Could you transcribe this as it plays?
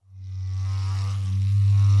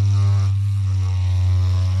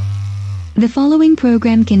The following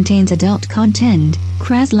program contains adult content,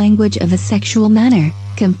 crass language of a sexual manner,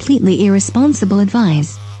 completely irresponsible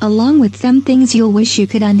advice, along with some things you'll wish you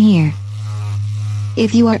could unhear.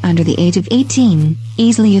 If you are under the age of 18,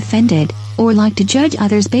 easily offended, or like to judge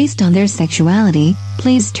others based on their sexuality,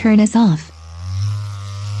 please turn us off.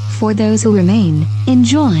 For those who remain,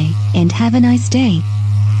 enjoy, and have a nice day.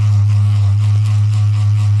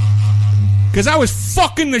 Because I was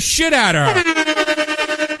fucking the shit out of her.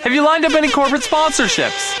 Have you lined up any corporate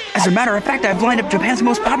sponsorships? As a matter of fact, I've lined up Japan's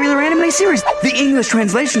most popular anime series. The English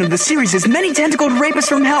translation of the series is Many Tentacled Rapists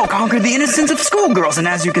from Hell Conquer the Innocence of Schoolgirls, and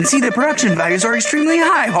as you can see, the production values are extremely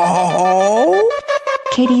high. Ho ho ho!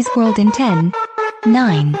 Katie's World in 10,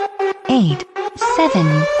 9, 8,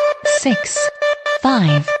 7, 6,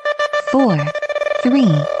 5, 4,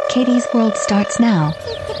 3. Katie's World starts now.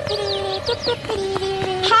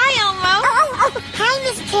 Hi, Elmo. Oh, hi,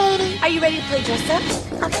 Miss Katie. Are you ready to play dress up?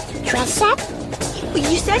 Dress up? Well,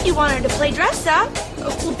 you said you wanted to play dress up.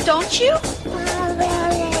 Well, don't you?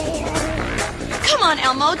 Come on,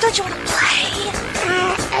 Elmo. Don't you want to play?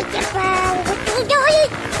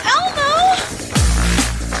 Elmo!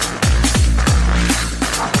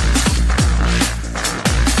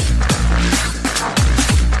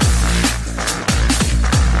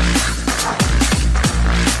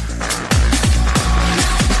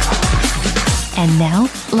 And now,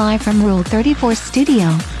 live from Rule 34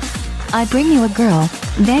 Studio, I bring you a girl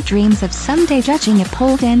that dreams of someday judging a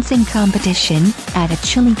pole dancing competition at a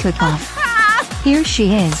chili cook-off. Here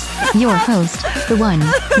she is, your host, the one,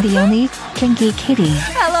 the only, Kinky Katie.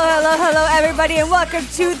 Hello, everybody, and welcome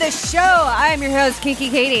to the show. I am your host, Kinky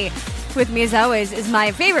Katie. With me, as always, is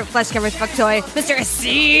my favorite flesh covered fuck toy, Mr.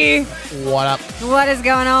 C. What up? What is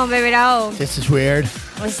going on, baby doll? This is weird.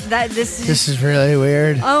 This is really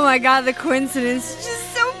weird. Oh my god, the coincidence is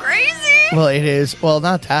just so crazy. Well, it is. Well,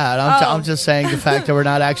 not that. I'm just saying the fact that we're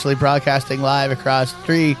not actually broadcasting live across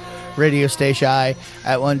 3 radio stations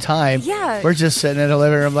at one time. Yeah. We're just sitting in a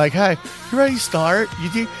living room like, hey, you ready to start?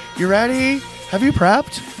 You ready? Have you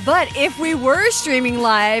prepped? But if we were streaming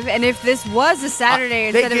live, and if this was a Saturday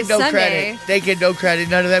instead of a Sunday... They get no credit.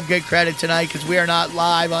 None of them get credit tonight because we are not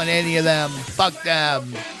live on any of them. Fuck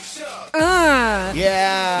them.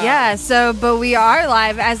 Yeah, but we are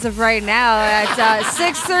live as of right now at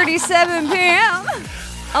 6:37 p.m.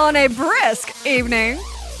 on a brisk evening.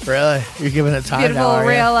 Really? You're giving it time Beautiful, now, are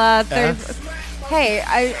real, you? Hey,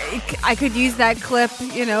 I could use that clip,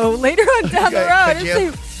 later on down the road. Could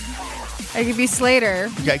you? I could be Slater.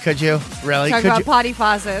 Okay, could you? Really? Talk about potty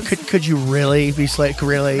faucets. Could you really be Slater?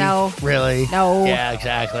 Really? No. Really? No. Yeah,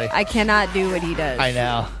 exactly. I cannot do what he does. I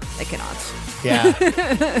know. I cannot. Yeah.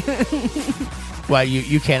 Why,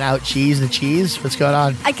 you can't out-cheese the cheese? What's going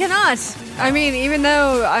on? I cannot. I mean, even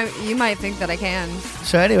though you might think that I can.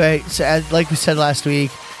 So anyway, like we said last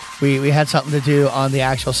week, we had something to do on the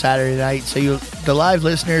actual Saturday night. So the live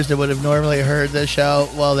listeners that would have normally heard this show,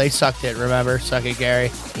 well, they sucked it, remember? Suck it,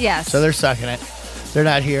 Gary. Yes. So they're sucking it. They're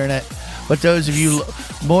not hearing it. But those of you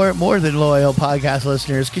more than loyal podcast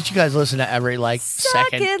listeners, could you guys listen to every second?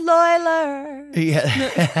 Suck it, Loyler. Yeah.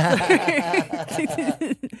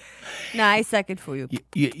 Nah, I suck it for you.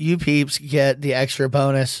 You peeps get the extra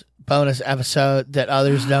bonus episode that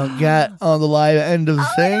others don't get on the live end of the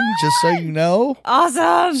thing, just so you know.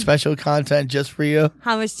 Awesome. Special content just for you.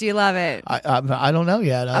 How much do you love it? I don't know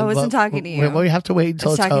yet. I wasn't talking to you. We have to wait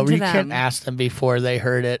until it's over. You them. can't ask them before they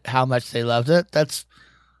heard it how much they loved it. That's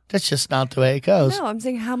just not the way it goes. No, I'm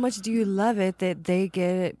saying how much do you love it that they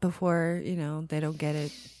get it before, they don't get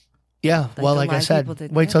it. Yeah, well, like I said,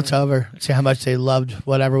 wait till it's over. See how much they loved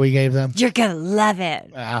whatever we gave them. You're going to love it.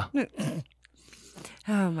 Yeah.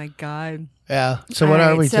 Oh, my God. Yeah. So what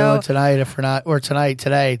are we doing tonight if we're not, or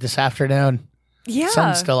today, this afternoon? Yeah.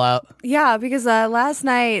 Sun's still out. Yeah, because last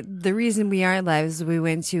night, the reason we aren't live is we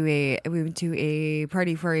went to a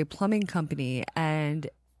party for a plumbing company, and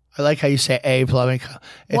I like how you say a plumbing.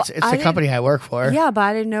 It's the company I work for. Yeah, but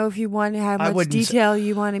I didn't know if you wanted how much detail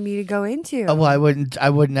you wanted me to go into. Well, I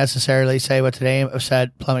wouldn't necessarily say what the name of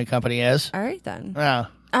said plumbing company is. All right, then. Yeah.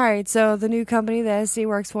 All right, so the new company that SC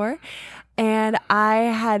works for, and I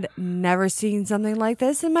had never seen something like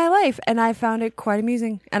this in my life, and I found it quite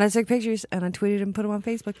amusing. And I took pictures, and I tweeted and put them on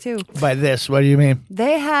Facebook, too. By this, what do you mean?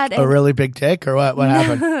 They had a really big dick, or what? What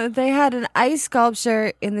happened? They had an ice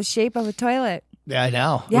sculpture in the shape of a toilet. Yeah, I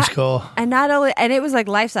know. It was cool. And it was like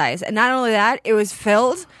life size. And not only that, it was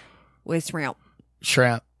filled with shrimp.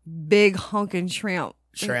 Shrimp. Big honking shrimp.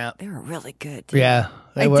 Shrimp. They were really good. Dude. Yeah,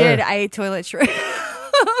 they were. I ate toilet shrimp.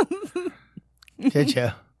 Did you?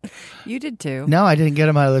 You did too. No, I didn't get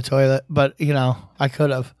them out of the toilet, but I could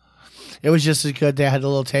have. It was just as good. They had a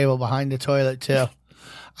little table behind the toilet too.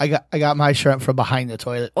 I got my shrimp from behind the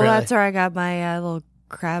toilet. Well, really. that's where I got my little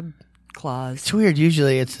crab claws. It's weird.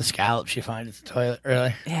 Usually it's the scallops you find at the toilet.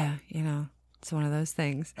 Really. Yeah, it's one of those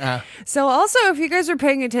things. So also, if you guys are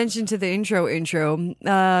paying attention to the intro,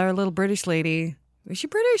 our little British lady, is she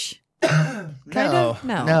British?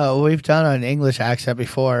 No. We've done an English accent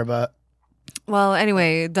before, but well,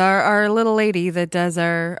 anyway, our little lady that does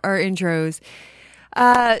our intros,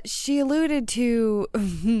 she alluded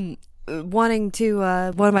to wanting to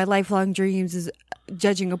one of my lifelong dreams is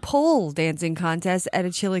judging a pole dancing contest at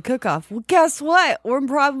a chili cook-off. Well, guess what? We're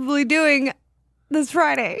probably doing this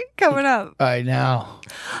Friday coming up. I know.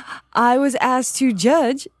 I was asked to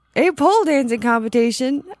judge a pole dancing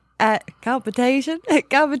competition at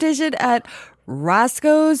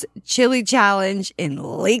Roscoe's Chili Challenge in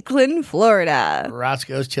Lakeland, Florida.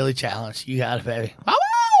 Roscoe's Chili Challenge. You got it, baby. Wow!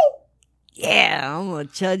 Yeah, I'm going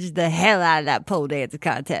to judge the hell out of that pole dancing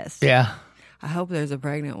contest. Yeah. I hope there's a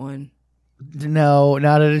pregnant one. No,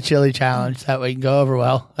 not at a chili challenge. That way you can go over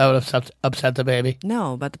well. That would upset the baby.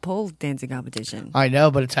 No, about the pole dancing competition. I know,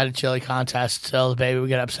 but it's at a chili contest, so the baby would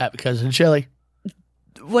get upset because of the chili.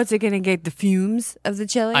 What's it going to get? The fumes of the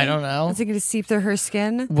chili? I don't know. Is it going to seep through her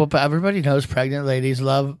skin? Well, but everybody knows pregnant ladies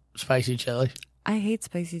love spicy chili. I hate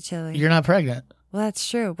spicy chili. You're not pregnant. Well, that's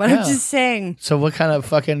true, but Yeah. I'm just saying. So what kind of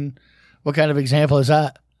example is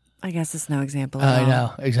that? I guess it's no example at I all.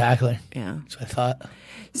 know, exactly. Yeah. That's what I thought.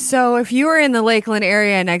 So if you are in the Lakeland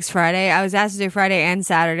area next Friday, I was asked to do Friday and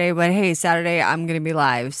Saturday, but hey, Saturday I'm going to be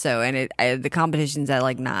live. So, and the competition's at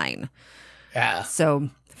like 9. Yeah. So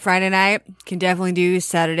Friday night can definitely do.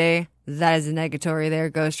 Saturday, that is a negatory there,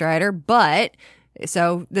 Ghost Rider. But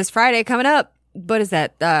so this Friday coming up, what is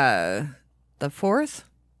that? The 4th?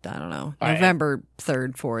 I don't know. All right. November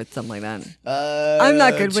 3rd, 4th, something like that. I'm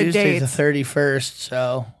not good with Tuesday's dates. the 31st,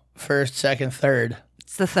 so 1st, 2nd, 3rd.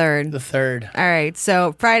 It's the 3rd. The 3rd. All right.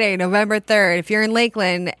 So Friday, November 3rd, if you're in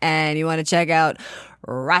Lakeland and you want to check out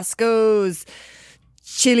Roscoe's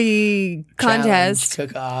Chili Contest,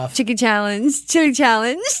 Cook-off. Chili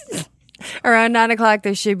Challenge, around 9 o'clock,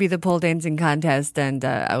 there should be the pole dancing contest, and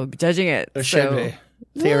I will be judging it. There should be,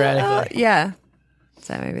 theoretically. Yeah.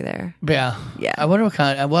 So maybe there. Yeah. Yeah. I wonder what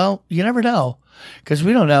kind. Well, you never know. Because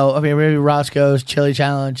we don't know. I mean, maybe Roscoe's Chili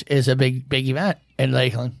Challenge is a big event in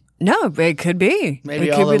Lakeland. No, but it could be. Maybe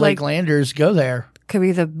it all could the be Lakelanders go there. Could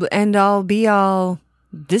be the end all be all.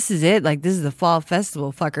 This is it. Like, this is the fall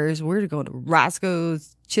festival, fuckers. We're going to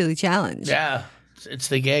Roscoe's Chili Challenge. Yeah. It's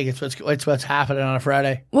the gig. It's what's happening on a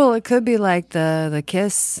Friday. Well, it could be like the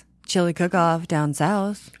Kiss Chili Cook-Off down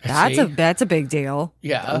south. That's a big deal.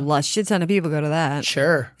 Yeah. A shit ton of people go to that.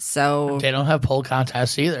 Sure. So They don't have pole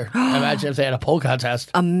contests either. Imagine if they had a pole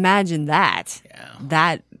contest. imagine that. Yeah.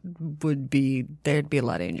 That would be, there'd be a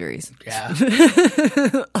lot of injuries. Yeah.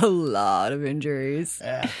 A lot of injuries.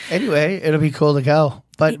 Yeah. Anyway, it'll be cool to go.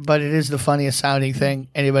 But it is the funniest sounding thing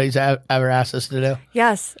anybody's ever asked us to do.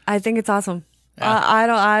 Yes, I think it's awesome.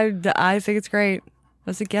 Yeah. I think it's great.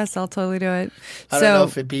 As a guest, I'll totally do it. I don't know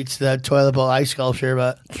if it beats the toilet bowl ice sculpture,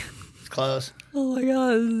 but it's close. Oh my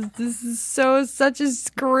god, this is such a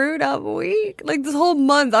screwed up week. Like this whole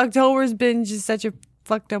month, October's been just such a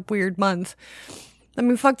fucked up weird month. I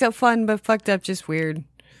mean, fucked up fun, but fucked up just weird.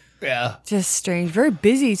 Yeah. Just strange. Very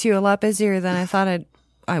busy too. A lot busier than I thought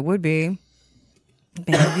I would be.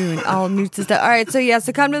 Been doing all new stuff. All right, so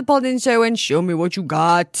come to the Paul Dinn Show and show me what you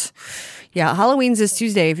got. Yeah, Halloween's this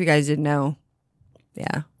Tuesday. If you guys didn't know.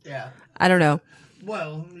 Yeah. Yeah. I don't know.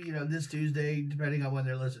 Well, this Tuesday, depending on when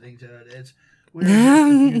they're listening to it, we're just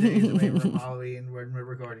a few days away from Halloween when we're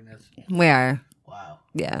recording this. We are. Wow.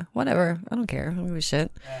 Yeah, whatever. I don't care. I don't give a shit.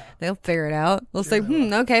 Yeah. They'll figure it out. They'll say,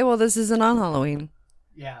 okay, well, this isn't on Halloween.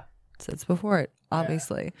 Yeah. So it's before it,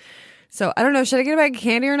 obviously. Yeah. So I don't know. Should I get a bag of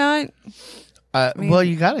candy or not? Well,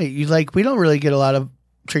 you gotta. We don't really get a lot of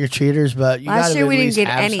trick or treaters, but you last gotta year at we least didn't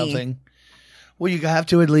get have any. something. Well, you have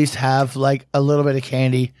to at least have like a little bit of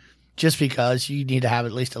candy, just because you need to have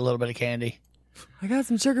at least a little bit of candy. I got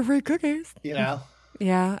some sugar-free cookies. Yeah.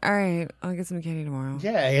 All right. I'll get some candy tomorrow.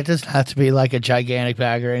 Yeah, it doesn't have to be like a gigantic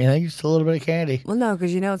bag or anything. Just a little bit of candy. Well, no,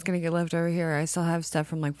 because it's going to get left over here. I still have stuff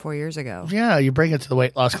from like 4 years ago. Yeah, you bring it to the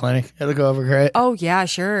weight loss clinic. It'll go over great. Oh, yeah,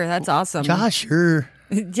 sure. That's awesome. Yeah, sure.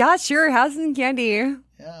 Yeah, sure. Have some candy.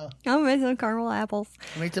 Yeah. I'll make some caramel apples.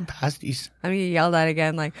 Make some pasties. I'm going to yell that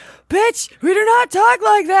again like, bitch, we do not talk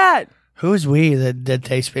like that. Who is we that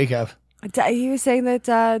they speak of? He was saying that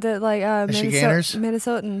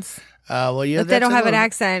Minnesotans. Well, yeah, that they don't have an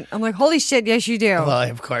accent. I'm like, holy shit, yes, you do.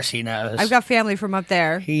 Well, of course he knows. I've got family from up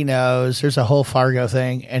there. He knows. There's a whole Fargo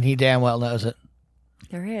thing, and he damn well knows it.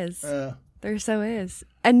 There is. There so is.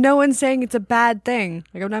 And no one's saying it's a bad thing.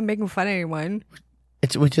 Like, I'm not making fun of anyone.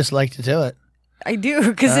 We just like to do it. I do,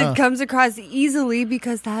 because it comes across easily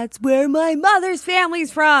because that's where my mother's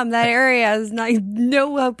family's from. That area is not, I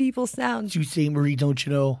know how people sound. You say, Marie, don't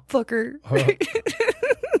you know? Fucker.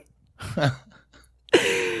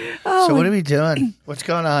 So what are we doing? What's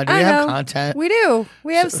going on? Do we have content? We do.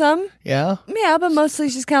 We have some. Yeah? Yeah, but mostly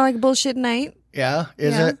it's just kind of like a bullshit night. Yeah?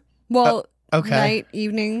 Is it? Well, okay. Night,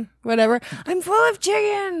 evening, whatever. I'm full of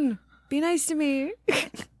chicken. Be nice to me.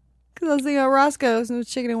 Because I was thinking of Roscoe's and it was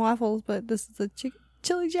chicken and waffles, but this is a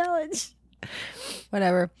chili challenge.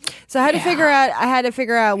 Whatever. So I had to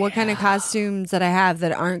figure out what kind of costumes that I have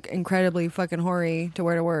that aren't incredibly fucking hoary to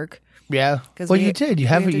wear to work. Yeah. Well, you did. You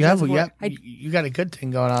got a good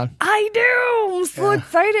thing going on. I do. I'm so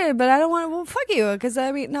excited, but I don't want to. Well, fuck you. Because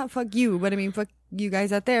I mean, not fuck you, but I mean, fuck you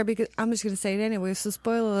guys out there. Because I'm just going to say it anyway. So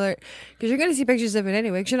spoiler alert. Because you're going to see pictures of it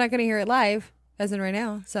anyway. Because you're not going to hear it live, as in right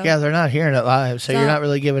now. So yeah, they're not hearing it live, so you're not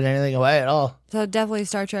really giving anything away at all. So definitely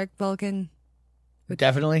Star Trek Vulcan.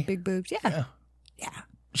 Definitely big boobs. Yeah.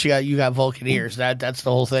 You got Vulcan ears. That's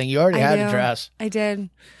the whole thing. You already had a dress. I did.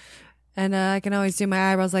 And I can always do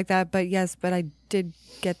my eyebrows like that, but I did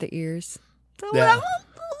get the ears. So I'm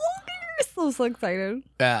so excited.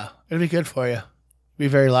 Yeah, it'll be good for you. Be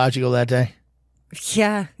very logical that day.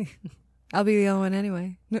 Yeah, I'll be the only one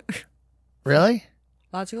anyway. Really?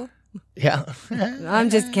 Logical? Yeah. I'm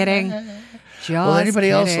just kidding. Will anybody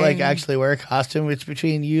else like actually wear a costume? It's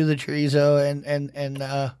between you, the Chorizo, and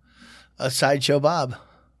a Sideshow Bob.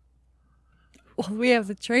 Well, we have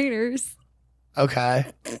the trainers. Okay.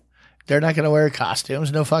 They're not going to wear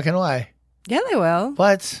costumes. No fucking way. Yeah, they will.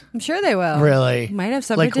 What? I'm sure they will. Really? Might have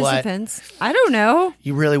some like participants. What? I don't know.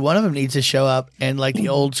 One of them needs to show up in like the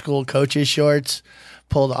old school coach's shorts,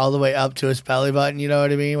 pulled all the way up to his belly button, you know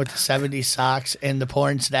what I mean? With the 70s socks and the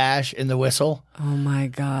porn stash and the whistle. Oh my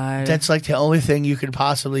God. That's like the only thing you could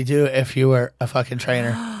possibly do if you were a fucking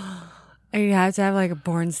trainer. And you have to have like a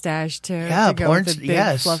porn stash too. Yeah, to go with the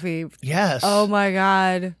big, fluffy. Yes. Oh my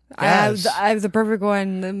God. Yes. I have the perfect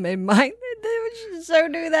one in mind. They would so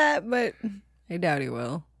do that, but I doubt he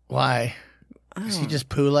will. Why? Does he just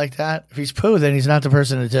poo like that? If he's poo, then he's not the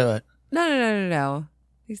person to do it. No.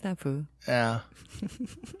 He's not poo. Yeah.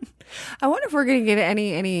 I wonder if we're gonna get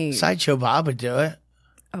any Sideshow Bob would do it.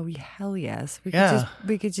 Oh hell yes!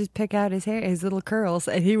 We could just pick out his hair, his little curls,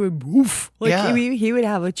 and he would woof. He would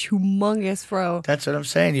have a humongous fro. That's what I'm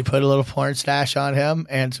saying. You put a little porn stash on him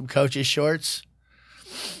and some coach's shorts.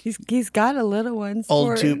 He's got a little one.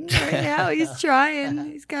 Old tube right now. He's trying.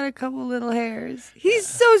 He's got a couple little hairs. He's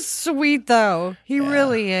so sweet though. He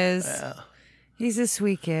really is. Yeah. He's a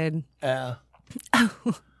sweet kid. Yeah.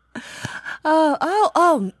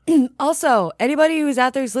 Also, anybody who's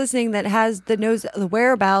out there who's listening that knows the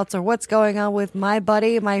whereabouts or what's going on with my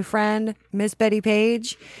buddy, my friend, Miss Betty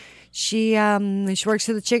Page. She works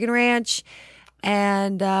for the Chicken Ranch,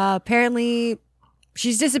 and apparently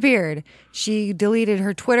she's disappeared. She deleted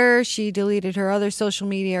her Twitter, she deleted her other social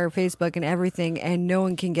media, her Facebook and everything, and no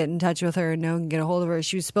one can get in touch with her and no one can get a hold of her.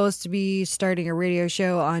 She was supposed to be starting a radio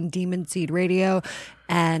show on Demon Seed Radio,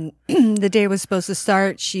 and the day was supposed to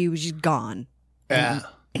start, she was just gone. Yeah.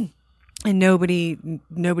 And nobody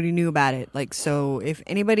knew about it. Like, so if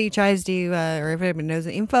anybody tries to, or if anybody knows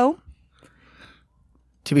the info.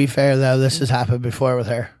 To be fair, though, this has happened before with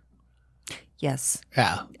her. Yes.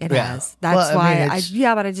 Yeah. It has. That's why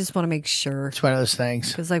but I just want to make sure. It's one of those things.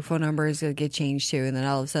 Because like phone numbers get changed too, and then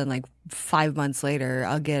all of a sudden, like 5 months later,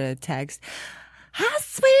 I'll get a text. Hi,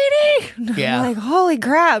 sweetie. Yeah. I'm like, holy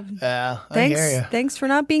crap. Yeah. I hear you. Thanks for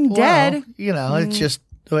not being dead. You know, it's just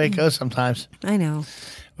the way it goes sometimes. I know.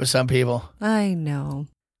 With some people. I know.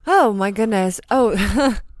 Oh my goodness.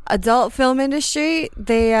 Oh, adult film industry.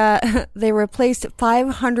 They replaced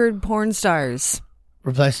 500 porn stars.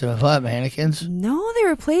 Replaced them with what, mannequins? No, they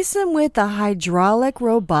replaced them with a hydraulic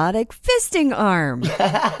robotic fisting arm.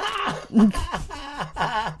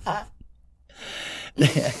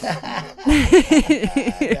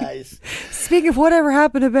 Nice. Speaking of whatever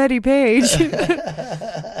happened to Betty Page.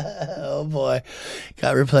 Oh boy.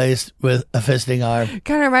 Got replaced with a fisting arm.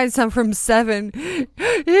 Kind of reminds something from Seven. He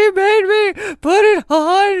made me put it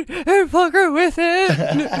on and fuck her with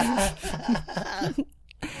it.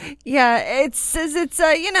 Yeah, it's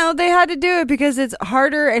you know, they had to do it because it's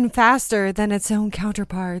harder and faster than its own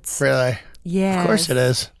counterparts. Really? Yeah. Of course it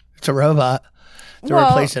is. It's a robot. They're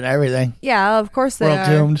replacing everything. Yeah, of course they are.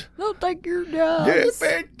 Doomed. They'll take your jobs.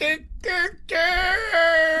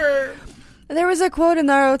 There was a quote in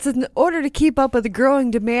there. It says, in order to keep up with the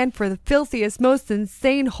growing demand for the filthiest, most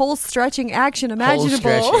insane hole-stretching action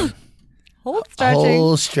imaginable. Hole stretching. Hole stretching.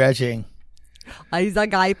 Hole stretching. He's a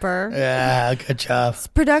guyper. Yeah, good job.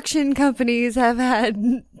 Production companies have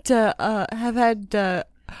had to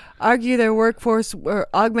argue their workforce or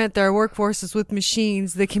augment their workforces with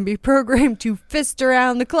machines that can be programmed to fist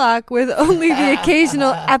around the clock with only the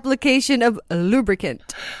occasional application of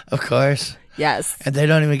lubricant. Of course. Yes. And they're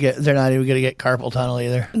not even going to get carpal tunnel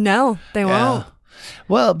either. No, they won't.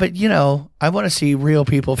 Well, but I want to see real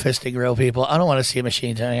people fisting real people. I don't want to see a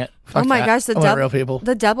machine doing it. Fuck oh my that. gosh, I want real people.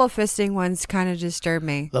 The double fisting ones kind of disturb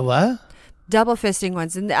me. The what? Double fisting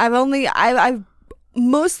ones, and I've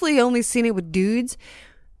mostly only seen it with dudes.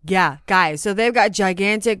 Yeah, guys. So they've got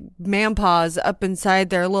gigantic man paws up inside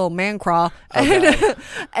their little man craw,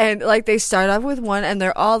 and like they start off with one, and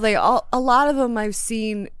a lot of them I've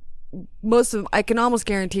seen. Most of them, I can almost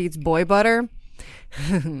guarantee it's Boy Butter.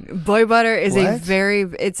 Boy Butter is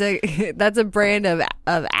that's a brand of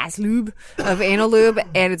ass lube, of anal lube,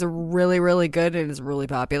 and it's really, really good, and it's really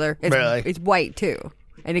popular. It's white too,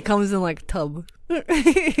 and it comes in like a tub.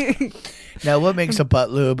 Now, what makes a butt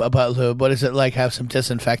lube a butt lube? What is it like? Have some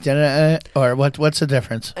disinfectant in it, or what's the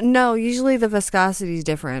difference? No, usually the viscosity is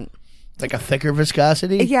different. Like a thicker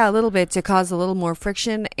viscosity? Yeah, a little bit to cause a little more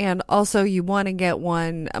friction. And also you want to get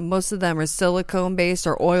one, most of them are silicone based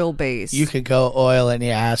or oil based. You could go oil in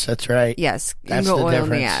the ass, that's right. Yes, you that's can go the oil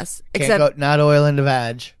difference. in the ass. Can't go, not oil in the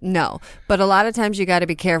vag. No, but a lot of times you got to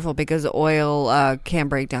be careful because oil can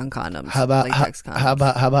break down condoms. How about latex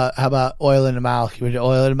condoms. how about oil in the mouth? You would do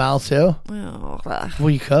oil in the mouth too?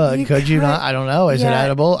 Well, you could. Could you not? I don't know. Is it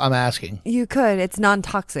edible? I'm asking. You could. It's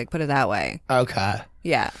non-toxic, put it that way. Okay.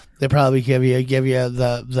 Yeah. They probably give you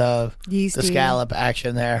the Yeasty. the scallop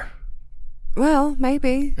action there. Well,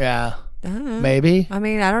 maybe. Yeah. Maybe. I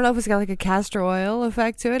mean, I don't know if it's got like a castor oil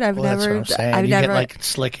effect to it. That's what I'm saying. Get like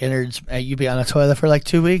slick innards. You'd be on a toilet for like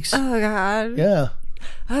 2 weeks. Oh God. Yeah.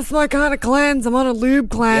 That's my kind of cleanse. I'm on a lube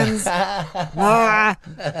cleanse.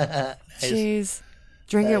 Jeez.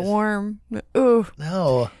 Drink it warm. Ooh.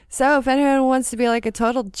 No. So if anyone wants to be like a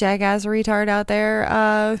total jackass retard out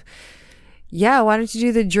there, yeah, why don't you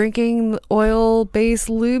do the drinking oil-based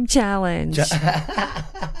lube challenge?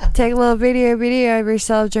 Take a little video of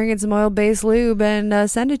yourself drinking some oil-based lube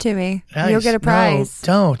and send it to me. Nice. You'll get a prize.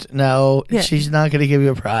 No, don't. No, Yeah. She's not going to give you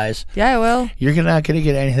a prize. Yeah, I will. You're not going to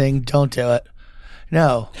get anything. Don't do it.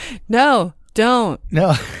 No. No, don't.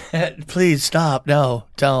 No. Please stop. No,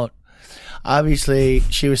 don't. Obviously,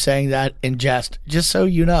 she was saying that in jest. Just so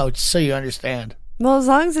you know, just so you understand. Well, as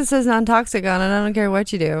long as it says non-toxic on it, I don't care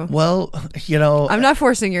what you do. Well, I'm not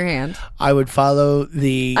forcing your hand. I would follow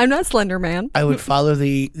the... I'm not Slender Man. I would follow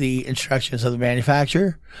the instructions of the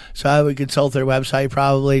manufacturer. So I would consult their website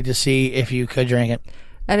probably to see if you could drink it.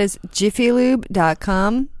 That is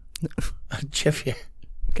jiffylube.com. Jiffy.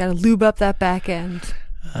 Gotta lube up that back end.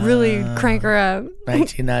 Really crank her up.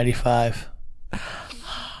 1995.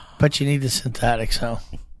 But you need the synthetic, so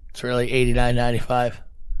it's really $89.95.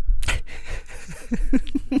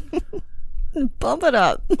 Bump it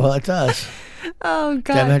up. Well, it does. Oh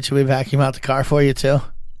God! Did I mention we vacuum out the car for you too?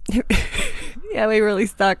 Yeah, we really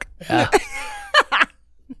stuck. Yeah.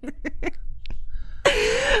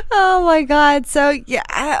 Oh my God! So yeah,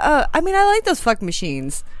 I mean, I like those fuck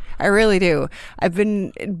machines. I really do. I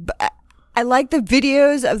like the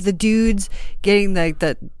videos of the dudes getting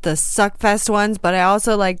the suckfest ones, but I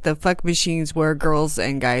also like the fuck machines where girls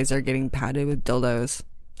and guys are getting patted with dildos.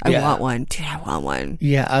 I want one. Dude, I want one.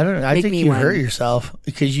 Yeah, I don't know. I think you one. hurt yourself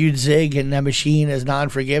because you'd zig and that machine is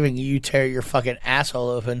non-forgiving. You tear your fucking asshole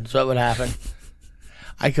open. So what would happen?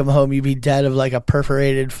 I come home, you'd be dead of like a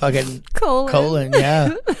perforated fucking colon.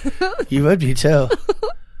 Yeah, you would be too.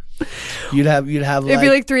 You'd have. It'd be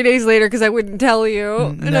like 3 days later because I wouldn't tell you,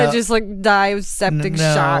 and I'd just like die of septic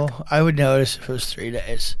shock. I would notice if it was 3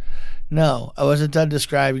 days. No, I wasn't done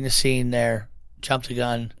describing the scene there. Jumped the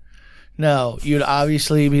gun. No, you'd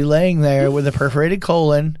obviously be laying there with a perforated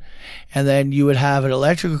colon, and then you would have an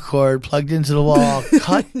electrical cord plugged into the wall,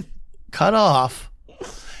 cut off,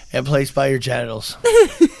 and placed by your genitals.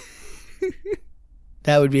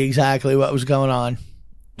 That would be exactly what was going on.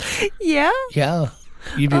 Yeah? Yeah.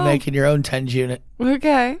 You'd be making your own TENS unit.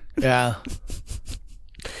 Okay. Yeah.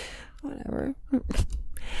 Whatever.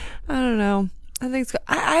 I don't know. I think it's...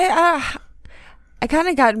 I kind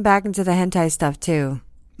of gotten back into the hentai stuff, too.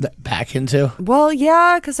 Back into? Well,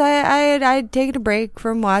 yeah, because I'd taken a break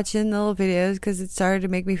from watching the little videos because it started to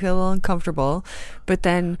make me feel a little uncomfortable. But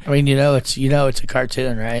then, I mean, it's a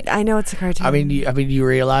cartoon, right? I know it's a cartoon. I mean, you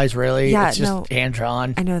realize really, yeah, it's just hand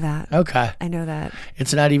drawn. I know that. Okay, I know that.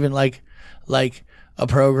 It's not even like a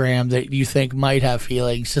program that you think might have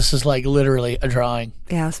feelings. This is like literally a drawing.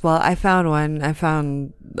 Yes. Well, I found one. I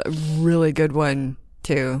found a really good one.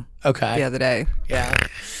 too Okay. the other day. Yeah.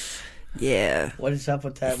 Yeah. What is up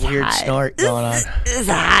with that weird snort going on? It's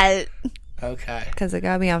hot. Okay. Because it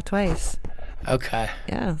got me off twice. Okay.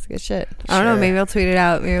 Yeah, it's good shit. I don't know. Sure. Maybe I'll tweet it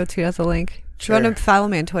out. Maybe I'll tweet out the link. If you want to follow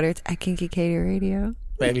me on Twitter, it's at Kinky Katie Radio.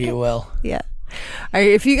 Maybe you will. Yeah. All right,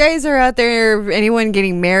 if you guys are out there, anyone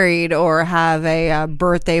getting married or have a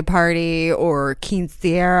birthday party or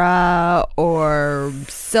quinceañera or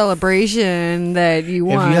celebration that you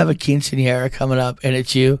want. If you have a quinceañera coming up and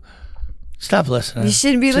it's you, stop listening. You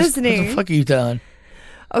shouldn't be listening. What the fuck are you doing?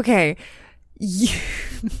 Okay.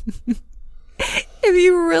 If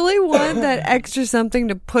you really want that extra something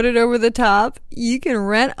to put it over the top, you can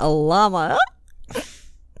rent a llama.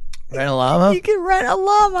 Rent a llama? You can rent a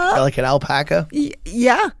llama. Like an alpaca?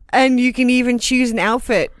 Yeah. And you can even choose an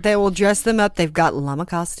outfit that will dress them up. They've got llama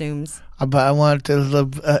costumes. But I want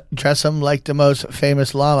to dress them like the most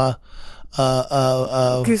famous llama.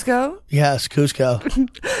 Cusco? Yes, Cusco.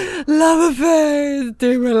 Llama face.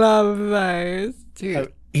 Dude, llama face.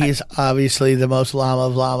 Dude. He's obviously the most llama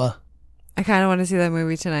of llama. I kind of want to see that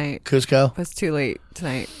movie tonight. Cusco? But it's too late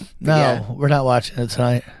tonight. No, Yeah. we're not watching it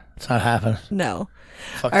tonight. It's not happening. No.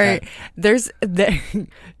 Fuck All right. that.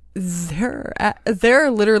 There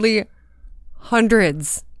are literally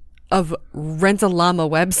hundreds of rent-a-llama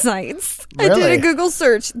websites. I did Really? a Google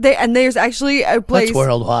search. There's actually a place. That's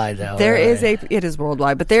worldwide, though. It is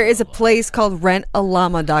worldwide, but there is a place called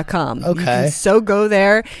rentallama.com. Okay. You can so go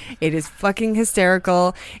there. It is fucking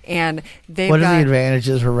hysterical. And they've What are got, the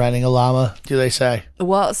advantages for renting a llama, do they say?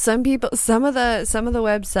 well, some of the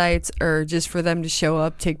websites are just for them to show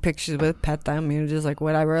up, take pictures with, pet them, just like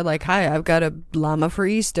whatever. Like, hi, I've got a llama for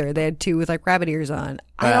Easter. They had 2 with like rabbit ears on.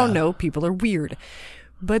 I don't know. People are weird.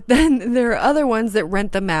 But then there are other ones that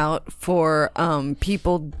rent them out for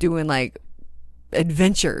people doing like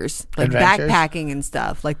adventures, like backpacking and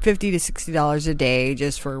stuff, like $50 to $60 a day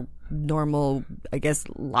just for normal, I guess,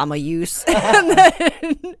 llama use. and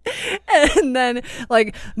then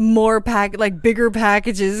like bigger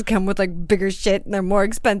packages come with like bigger shit and they're more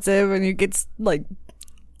expensive and you get like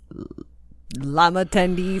llama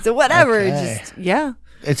attendees or whatever. Okay. Just, yeah.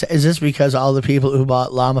 Is this because all the people who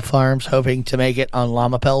bought llama farms hoping to make it on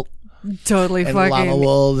llama pelt Totally and fucking llama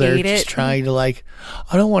wool? They're ate just it. trying to I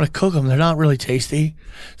don't want to cook them. They're not really tasty.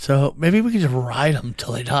 So maybe we can just ride them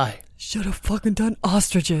till they die. Should have fucking done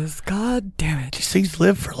ostriches. God damn it. These things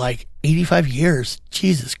live for 85 years.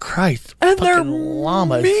 Jesus Christ. And they're Fucking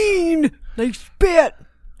llamas. mean. They spit.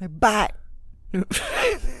 They bite.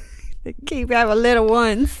 They keep having little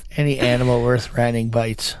ones. Any animal worth renting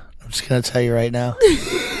bites. I'm just going to tell you right now.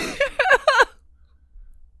 Is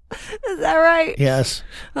that right? Yes.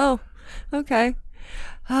 Oh, okay.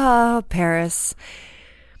 Oh, Paris.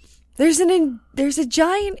 There's a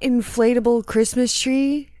giant inflatable Christmas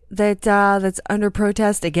tree that's under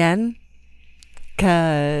protest again.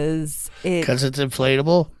 Because it's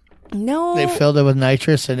inflatable? No. They filled it with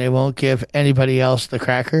nitrous and they won't give anybody else the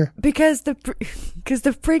cracker? Because the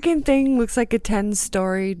freaking thing looks like a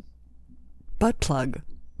 10-story butt plug.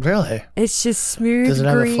 Really? It's just smooth. Does it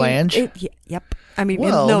have a green. flange? Yep. I mean,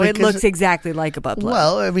 Well, it because looks exactly like a butt plug.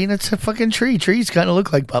 Well, I mean, it's a fucking tree. Trees kind of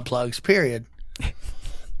look like butt plugs, period.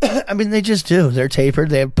 I mean, they just do. They're tapered.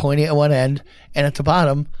 They have pointy at one end, and at the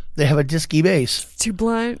bottom, they have a disky base. Too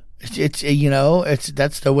blunt. It's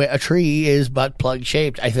that's the way a tree is butt plug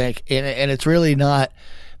shaped, I think. And it's really not,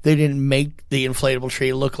 they didn't make the inflatable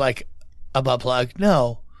tree look like a butt plug.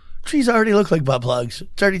 No. Trees already look like butt plugs.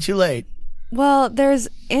 It's already too late. Well, there's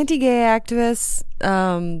anti-gay activists.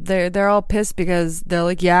 They're all pissed because they're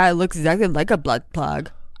like, yeah, it looks exactly like a butt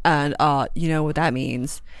plug, and you know what that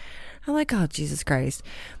means. I'm like, oh, Jesus Christ.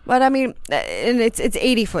 But I mean, and it's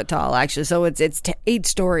 80 foot tall actually, so it's 8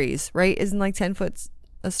 stories, right? Isn't like 10 foot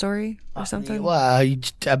a story or something? Well,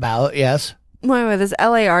 about, yes. Well, anyway, this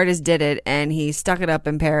LA artist did it, and he stuck it up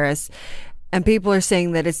in Paris. And people are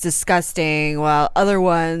saying that it's disgusting, while other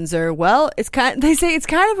ones are, they say it's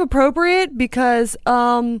kind of appropriate because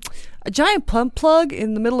a giant plump plug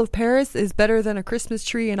in the middle of Paris is better than a Christmas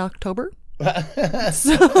tree in October.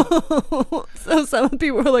 so some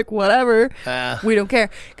people are like, whatever, we don't care.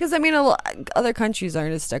 Because, I mean, other countries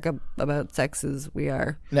aren't as stuck up about sex as we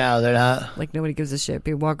are. No, they're not. Like, nobody gives a shit.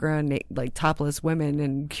 People walk around like topless women,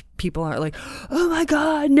 and people aren't like, oh my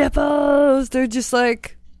God, nipples. They're just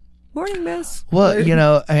like, morning, miss. Well,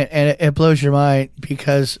 and it blows your mind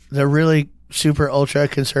because they're really super ultra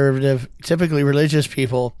conservative, typically religious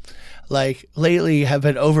people, lately have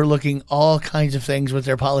been overlooking all kinds of things with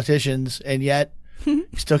their politicians, and yet you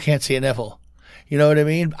still can't see a nipple. You know what I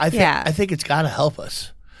mean? I think it's got to help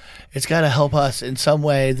us. It's got to help us in some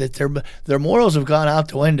way that their morals have gone out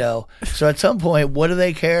the window. So at some point, what do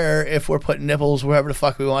they care if we're putting nipples wherever the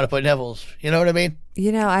fuck we want to put nipples? You know what I mean?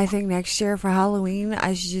 You know, I think next year for Halloween,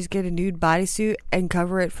 I should just get a nude bodysuit and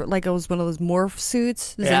cover it for like it was one of those morph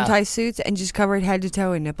suits, the Zentai suits, and just cover it head to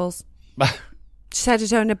toe in nipples. Just head to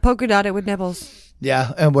toe and polka dot it with nipples.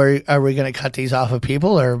 Yeah, and where are we going to cut these off of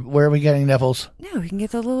people, or where are we getting nipples? No, we can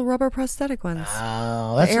get the little rubber prosthetic ones.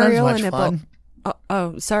 Oh, that's not as much fun.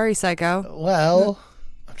 Oh, sorry, psycho. Well,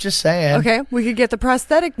 I'm just saying. Okay, we could get the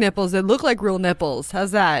prosthetic nipples that look like real nipples.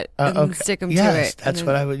 How's that? And okay. stick them yes, to it. That's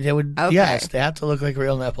what I would. They would. Okay. Yes, they have to look like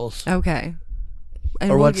real nipples. Okay.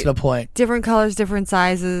 And or we'll what's the point? Different colors, different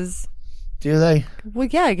sizes. Do they? Well,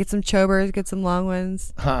 yeah, get some chobers, get some long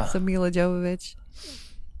ones, some Mila Jovovich.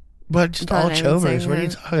 But just all chobers. What are you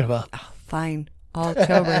talking about? Oh, fine, all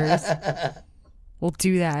chobers. We'll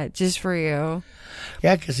do that just for you.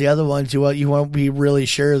 Yeah, because the other ones you won't be really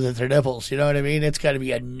sure that they're nipples. You know what I mean? It's got to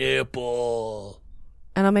be a nipple.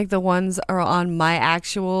 And I'll make the ones are on my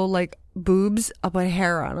actual like boobs. I'll put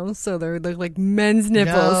hair on them so they look like men's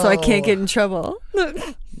nipples, so I can't get in trouble.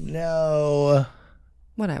 No.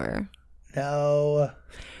 Whatever. No.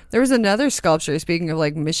 There was another sculpture, speaking of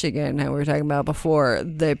like Michigan, how we were talking about before,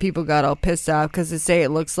 that people got all pissed off because they say it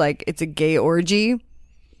looks like it's a gay orgy.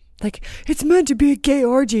 Like, it's meant to be a gay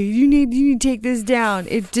orgy. You need to take this down.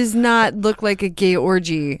 It does not look like a gay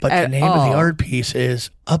orgy. But the name of the art piece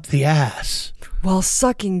is Up the Ass. While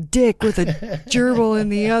sucking dick with a gerbil in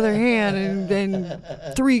the other hand and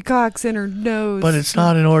 3 cocks in her nose. But it's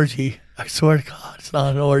not an orgy. I swear to God, it's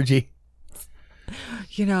not an orgy.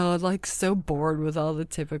 You know, like so bored with all the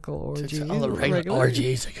typical orgies. Just all the regular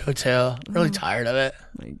orgies I go to. I'm really tired of it.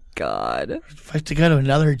 My God. If I have to go to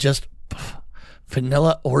another just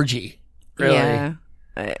vanilla orgy. Really. Yeah.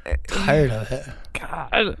 Tired of it.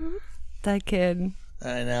 God. That kid.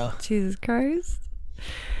 I know. Jesus Christ.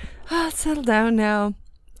 Settle down now.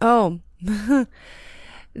 Oh.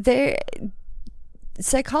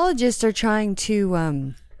 Psychologists are trying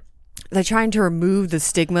to they're trying to remove the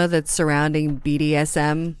stigma that's surrounding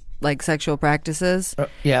BDSM, like sexual practices.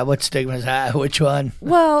 Yeah, what stigma is that? Which one?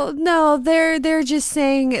 Well, no, they're just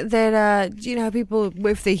saying that you know, people,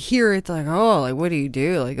 if they hear it, they're like, oh, like what do you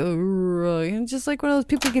do? Like, oh, and just like when those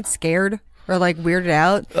people get scared or like weirded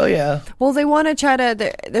out. Oh yeah. Well, they want to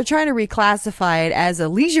they're trying to reclassify it as a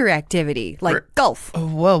leisure activity, like golf.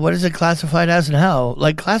 Well, what is it classified as and how?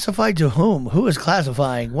 Like classified to whom? Who is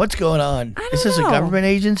classifying? What's going on? Is this a government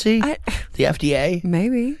agency? The FDA?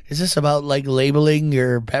 Maybe. Is this about like labeling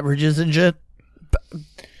your beverages and shit?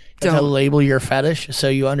 To label your fetish so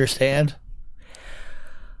you understand?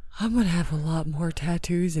 I'm gonna have a lot more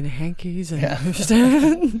tattoos and hankies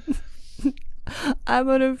and I'm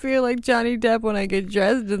gonna feel like Johnny Depp when I get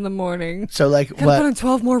dressed in the morning. So like what? Put on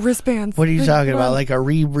 12 more wristbands. What are you talking about? Like a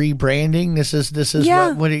rebranding? This is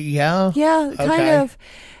yeah. what yeah? Yeah, kind of.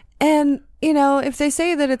 And you know, if they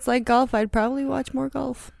say that it's like golf, I'd probably watch more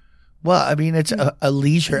golf. Well, I mean, it's a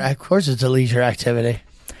leisure. Of course, it's a leisure activity.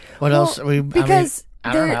 What else? Because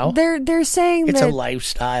I don't know. They're saying it's that a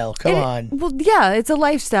lifestyle. Come on. Well, yeah, it's a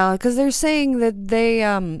lifestyle because they're saying that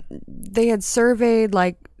they had surveyed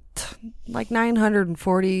like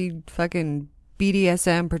 940 fucking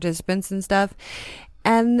BDSM participants and stuff,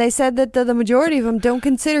 and they said that the majority of them don't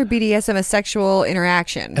consider BDSM a sexual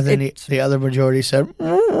interaction. And then the other majority said.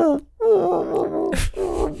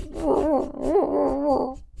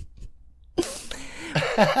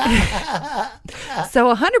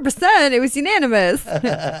 So 100% it was unanimous.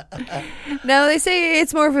 No, they say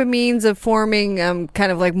it's more of a means of forming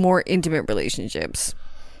kind of like more intimate relationships.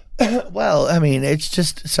 Well, I mean, it's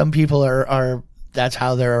just some people are that's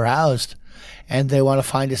how they're aroused, and they want to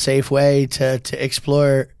find a safe way to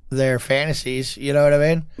explore their fantasies. You know what I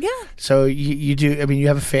mean? Yeah. So you do. I mean, you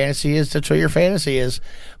have a fantasy. That's what your fantasy is,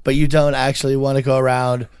 but you don't actually want to go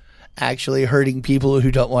around actually hurting people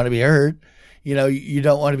who don't want to be hurt. You know, you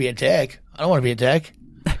don't want to be a dick. I don't want to be a dick.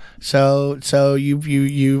 So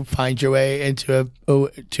you find your way into a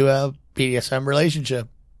BDSM relationship.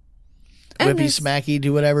 Whippy smacky,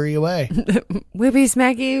 do whatever you way. Whippy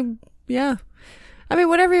smacky, yeah. I mean,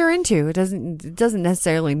 whatever you're into, it doesn't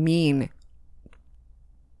necessarily mean.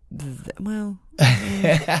 Well,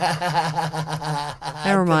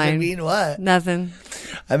 never mind. Mean what? Nothing.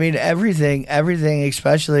 I mean, everything,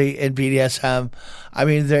 especially in BDSM. I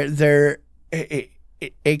mean, it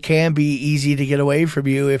can be easy to get away from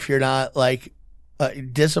you if you're not like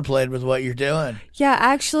disciplined with what you're doing. Yeah,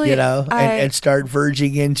 actually, you know, and start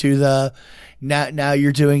verging into the now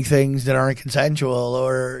you're doing things that aren't consensual,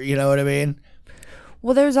 or you know what I mean.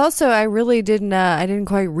 Well, there's also, I really didn't, I didn't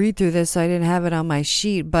quite read through this, so I didn't have it on my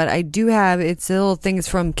sheet, but I do have, it's little things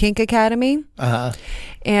from Kink Academy.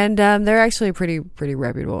 And they're actually pretty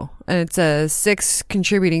reputable. And it's 6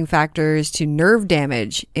 contributing factors to nerve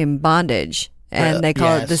damage in bondage. And they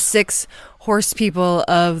call it the 6 horse people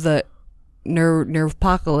of the nerve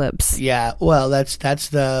apocalypse. Yeah, well, that's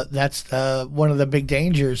the one of the big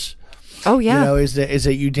dangers. Oh yeah, you know, is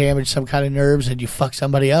that you damage some kind of nerves and you fuck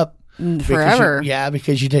somebody up forever.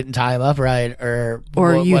 Because you didn't tie him up right, or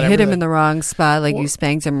you hit him in the wrong spot, like you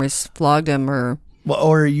spanked him or flogged him, or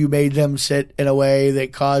you made them sit in a way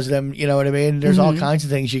that caused them. You know what I mean? There's all kinds of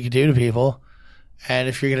things you can do to people, and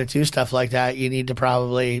if you're gonna do stuff like that, you need to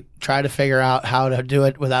probably try to figure out how to do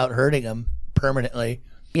it without hurting them permanently.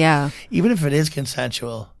 Yeah. Even if it is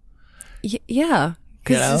consensual. Yeah.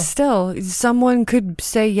 Because still, someone could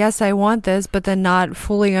say, yes, I want this, but then not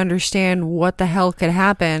fully understand what the hell could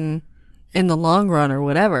happen in the long run or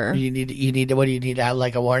whatever. You need to, what do you need to have,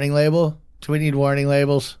 like a warning label? Do we need warning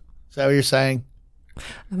labels? Is that what you're saying?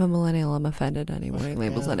 I'm a millennial. I'm offended. I need warning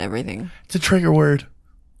labels on everything. It's a trigger word.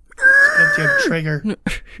 It's a trigger.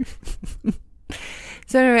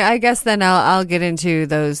 So anyway, I guess then I'll get into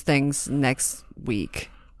those things next week.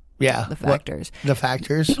 Yeah. The factors. The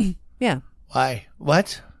factors? Yeah. Why?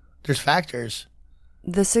 What? There's factors.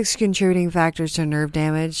 The 6 contributing factors to nerve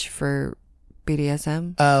damage for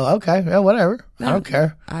BDSM. Oh, okay. Yeah, whatever. No, I don't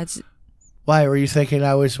care. Why were you thinking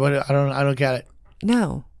I was? What? I don't get it.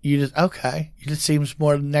 No. You just okay. It just seems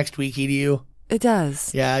more next weeky to you. It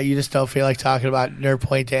does. Yeah, you just don't feel like talking about nerve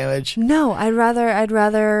point damage. No, I'd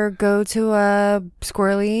rather go to a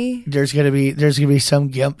squirrely. There's gonna be some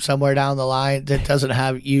gimp somewhere down the line that doesn't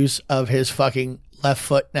have use of his fucking left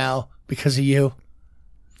foot now because of you.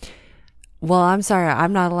 Well, I'm sorry,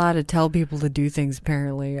 I'm not allowed to tell people to do things.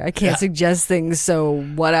 Apparently, I can't suggest things. So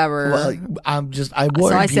whatever. Well, I warn people.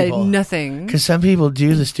 So I said nothing because some people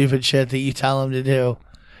do the stupid shit that you tell them to do.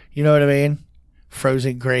 You know what I mean?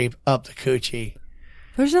 Frozen grape up the coochie.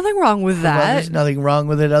 There's nothing wrong with that. Well, there's nothing wrong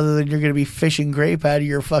with it other than you're going to be fishing grape out of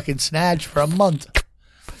your fucking snatch for a month.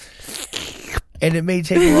 And it may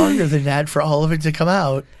take longer than that for all of it to come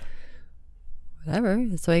out. Whatever.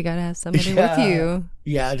 That's why you got to have somebody with you.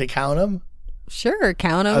 Yeah, to count them? Sure,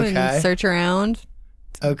 count them and search around.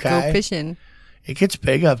 Okay. Go fishing. It gets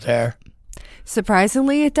big up there.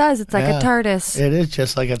 Surprisingly, it does. It's like a TARDIS. It is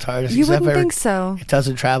just like a TARDIS. You wouldn't think so. It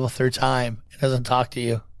doesn't travel through time. It doesn't talk to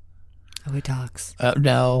you. Oh, it talks.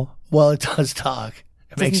 No. Well, it does talk.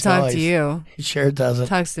 It makes doesn't talk noise. to you. It sure doesn't. It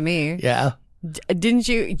talks to me. Yeah. Didn't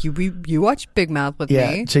you? You watched Big Mouth with me.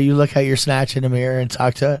 Yeah. So you look at your snatch in the mirror and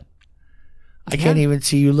talk to it? I can't even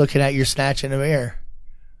see you looking at your snatch in the mirror.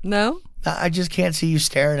 No? I just can't see you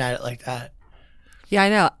staring at it like that. Yeah, I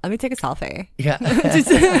know. Let me take a selfie. Yeah.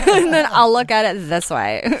 And then I'll look at it this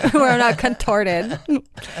way, where I'm not contorted.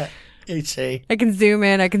 You see. I can zoom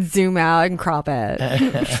in, I can zoom out, I can crop it.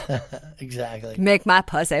 Exactly. Make my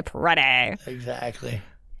pussy pretty. Exactly.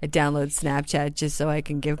 I download Snapchat just so I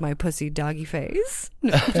can give my pussy doggy face.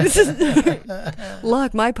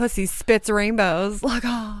 Look, my pussy spits rainbows. Look,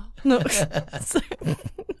 oh. No.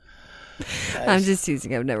 I'm just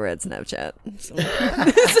teasing. I've never had Snapchat.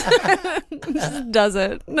 Just does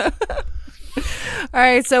it. All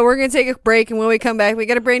right, so we're going to take a break, and when we come back, we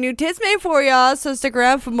got a brand new Tits Made for y'all, so stick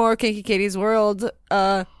around for more Kinky Katie's World.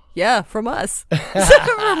 From us.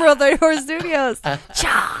 From Real 34 Studios.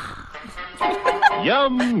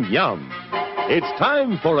 Yum, yum. It's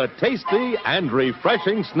time for a tasty and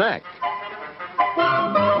refreshing snack.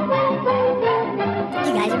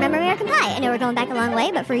 You guys remember American Pie? I know we're going back a long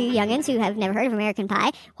way, but for you youngins who have never heard of American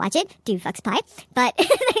Pie, watch it. Do fucks pie. But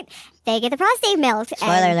they get the prostate milked.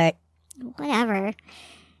 Spoiler alert. Whatever.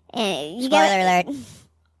 Spoiler alert.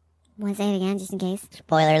 Want to say it again, just in case?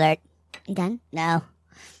 Spoiler alert. You done? No.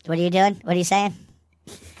 What are you doing? What are you saying?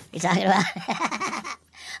 What are you talking about?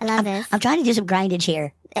 I love this. I'm trying to do some grindage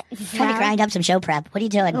here. Trying to grind up some show prep. What are you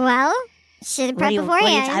doing? Well, should have prepped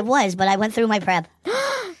beforehand. I was, but I went through my prep.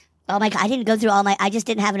 Oh my God, I didn't go through all my, I just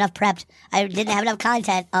didn't have enough prepped. I didn't have enough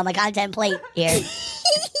content on my content plate here.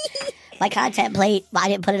 My content plate, I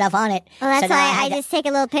didn't put enough on it. Well, that's why I just take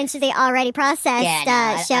a little pinch of the already processed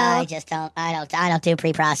show. I just don't, I don't do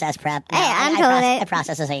pre-processed prep. No, hey, I'm cool with it. I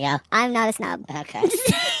process as I go. I'm not a snob. Okay.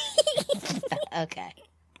 Okay.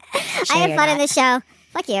 Sure I have fun in this show.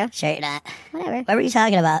 Fuck you. Sure you're not. Whatever. What were you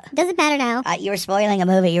talking about? Doesn't matter now. You were spoiling a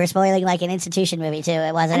movie. You were spoiling like an institution movie too.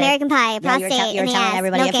 It wasn't American Pie, prostate, you were telling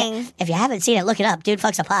everybody milking. If you haven't seen it, look it up. Dude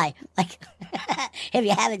fucks a pie. Like, if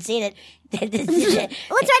you haven't seen it, well, it's right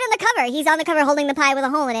on the cover. He's on the cover holding the pie with a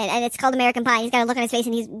hole in it, and it's called American Pie. He's got a look on his face,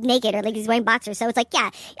 and he's naked or like he's wearing boxers. So it's like, yeah,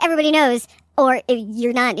 everybody knows Or if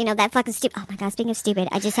you're not, that fucking stupid. Oh my God, speaking of stupid,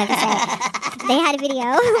 I just have to say, they had a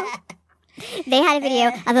video. They had a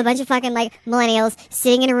video of a bunch of fucking millennials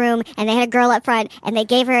sitting in a room, and they had a girl up front, and they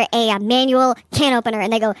gave her a manual can opener,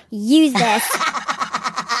 and they go, use this.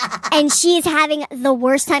 And she's having the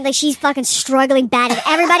worst time. She's fucking struggling bad at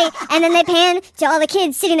everybody. And then they pan to all the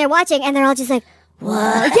kids sitting there watching, and they're all just like, what?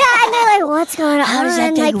 Yeah, and they're like, what's going on? How does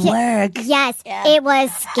that thing work? Yes, it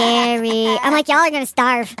was scary. I'm like, y'all are going to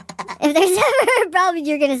starve. If there's ever a problem,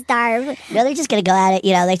 you're going to starve. No, they're just going to go at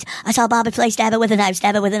it. I saw Bobby Flay stab it with a knife. Oh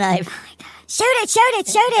my God. Shoot it.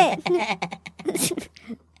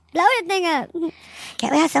 Blow the thing up.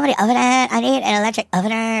 Can't we have somebody oven it? I need an electric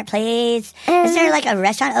ovener, please. Is there a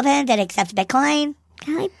restaurant oven that accepts Bitcoin?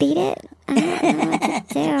 Can I beat it? I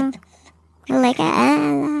don't know what to do.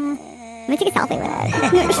 Let me take a selfie with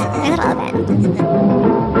it.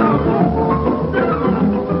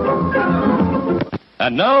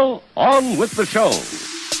 And now, on with the show.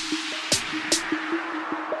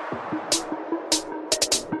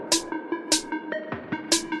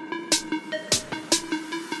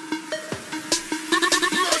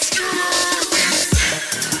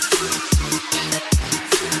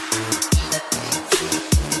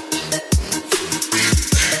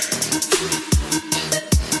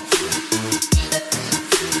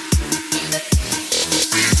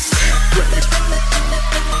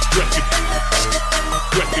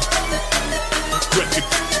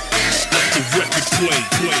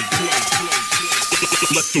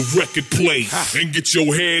 Let the record play and get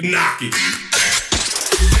your head knocking.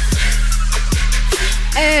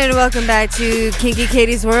 And welcome back to Kinky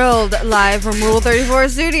Katie's World, live from Rule 34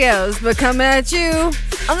 Studios, but coming at you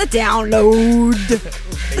on the download.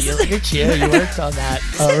 Look at you. You worked on that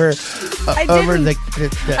over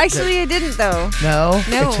the Actually, I didn't, though. No?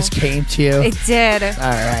 No. It just came to you? It did.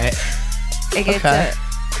 All right.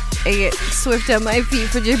 I get swift on my feet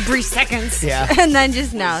for just brief seconds. Yeah. And then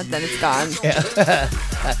just now, then it's gone. Yeah.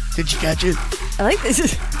 Did you catch it? I like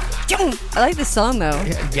this. I like this song, though.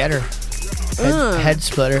 Yeah, get her. Head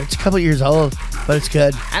Splitter. It's a couple years old, but it's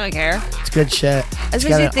good. I don't care. It's good shit. It's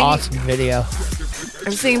got an awesome video. I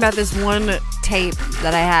was thinking about this one tape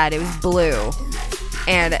that I had. It was blue.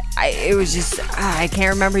 And it was just, I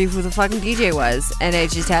can't remember who the fucking DJ was. And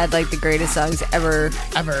it just had the greatest songs ever.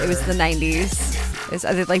 It was the 90s.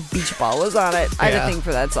 I think Beach Ball was on it. I had a thing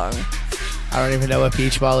for that song. I don't even know what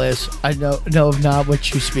Beach Ball is. I know of not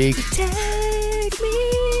what you speak. Take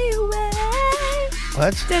me away.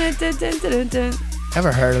 What? Dun, dun, dun, dun, dun.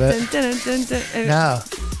 Never heard of it. Dun, dun, dun, dun. No.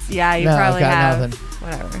 Yeah, you probably have. Nothing.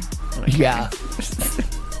 Whatever. Yeah.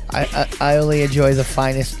 I only enjoy the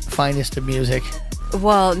finest of music.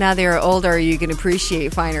 Well, now that you're older, you can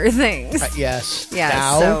appreciate finer things. Yes. Yeah.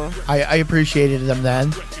 Now, so I appreciated them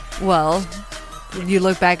then. Well, you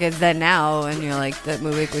look back at that now, and you're like, that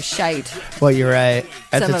movie was shite. Well, you're right.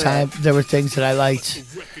 At the time, there were things that I liked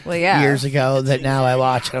years ago that now I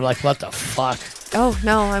watch, and I'm like, what the fuck? Oh,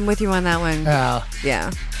 no, I'm with you on that one. Oh.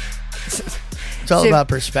 Yeah. It's all about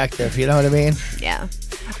perspective, you know what I mean? Yeah.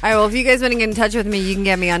 All right, well, if you guys want to get in touch with me, you can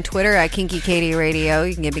get me on Twitter at Kinky Katie Radio.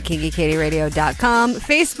 You can get me KinkyKatieRadio.com.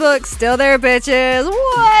 Facebook, still there, bitches.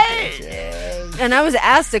 What? And I was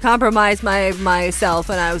asked to compromise myself,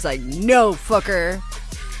 and I was like, no, fucker.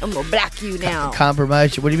 I'm going to block you now.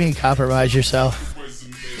 Compromise? What do you mean compromise yourself?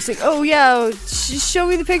 It's like, oh, yeah, just show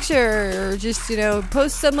me the picture, or just,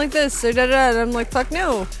 post something like this, or da-da-da. And I'm like, fuck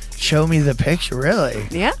no. Show me the picture, really?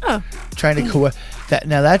 Yeah. Trying to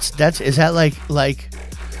now that's is that like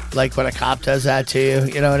when a cop does that to you?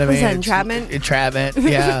 You know what I mean? Is that entrapment? Entrapment,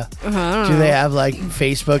 yeah. Do they have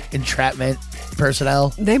Facebook entrapment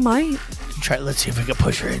personnel? They might. Let's see if we can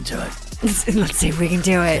push her into it. Let's see if we can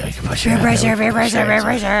do it. Yeah, we can push her. Peer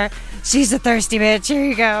pressure. She's a thirsty bitch. Here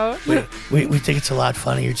you go. We think it's a lot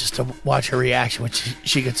funnier just to watch her reaction when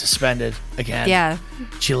she gets suspended again. Yeah.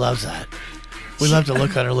 She loves that. We love to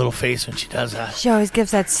look on her little face when she does that. She always gives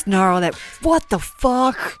that snarl, that, what the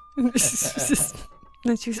fuck? And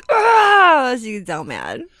she's, ah! She gets all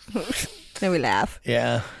mad. Then we laugh.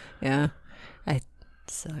 Yeah. Yeah. It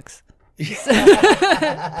sucks. The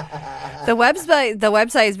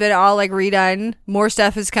website has been all redone. More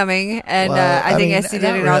stuff is coming, and I think Esty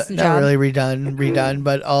did an awesome job. Not really redone,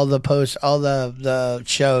 but all the posts, all the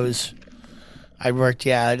shows I worked.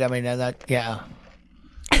 Yeah, I mean that. Yeah.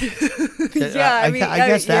 Yeah, I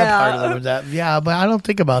guess that part of it. That, yeah, but I don't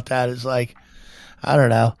think about that as I don't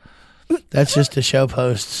know. That's just the show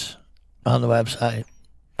posts on the website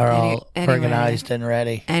are all organized and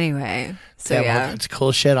ready. Anyway, so yeah, it's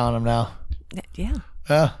cool shit on them now. Yeah.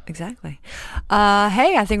 Yeah. Exactly.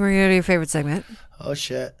 Hey, I think we're gonna do your favorite segment. Oh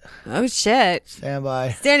shit. Oh shit. Stand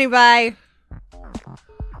by. Standing by.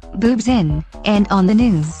 boobs in, and on the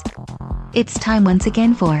news. It's time once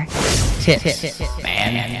again for Tits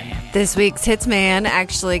Man. This week's Hits Man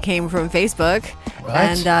actually came from Facebook. What?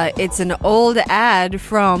 And it's an old ad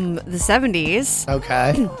from the 70s.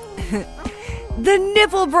 Okay. The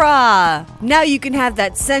nipple bra. Now you can have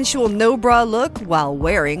that sensual no bra look while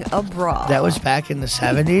wearing a bra. That was back in the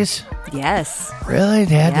 70s? Yes. Really?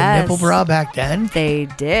 They had the Yes. nipple bra back then? They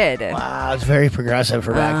did. Wow, it's very progressive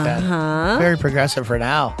for back then. Very progressive for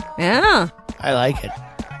now. Yeah. I like it.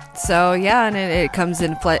 So yeah, and it comes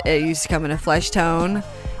in. It used to come in a flesh tone,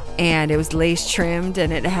 and it was lace trimmed,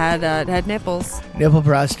 and it had nipples. Nipple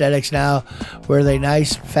prosthetics now, were they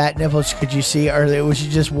nice fat nipples? Could you see, or was it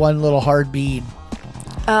just one little hard bead?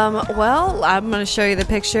 Well, I'm gonna show you the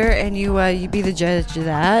picture, and you be the judge of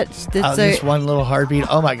that. Just one little hard bead.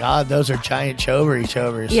 Oh my God, those are giant chovers.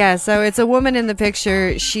 Yeah, so it's a woman in the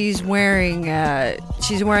picture. She's wearing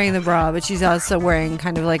the bra, but she's also wearing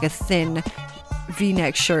kind of like a thin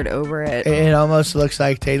V-neck shirt over it. It almost looks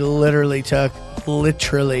like they literally took a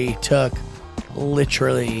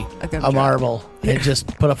marble and just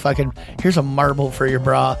put here's a marble for your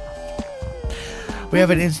bra. We have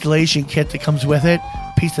an installation kit that comes with it.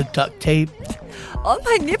 Piece of duct tape. Oh,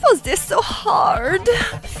 my nipples, they're so hard.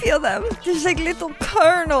 Feel them. There's like little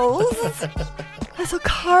kernels. Little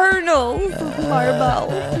kernels of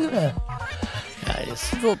marble.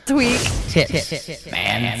 Nice. Little tweak. Tits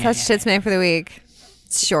Man. Such Tits Man for the week.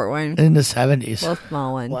 It's a short one. In the 70s. Well,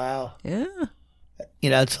 small one. Wow. Yeah.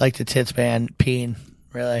 It's like the Tits Man peen,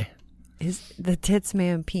 really. Is the Tits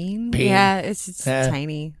Man peen? Peen. Yeah, it's just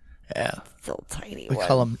tiny. Yeah. It's a little tiny We one.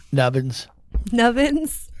 call them nubbins.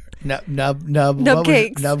 Nubbins? Nub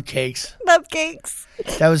cakes. Nub cakes. Nub cakes.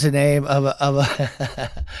 That was the name of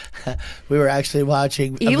a we were actually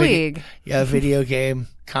watching E-League. A video game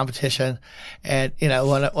competition, and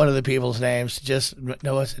one of the people's names just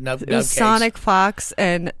was Nub It was Cakes. Sonic Fox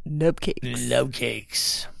and Nub Cakes. Nub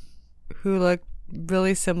Cakes. Who looked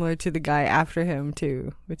really similar to the guy after him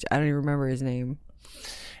too, which I don't even remember his name.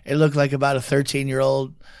 It looked like about a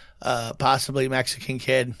 13-year-old, possibly Mexican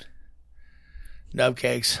kid. Nub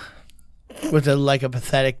Cakes. With a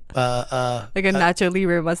pathetic like a Nacho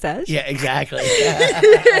Libre mustache. Yeah, exactly.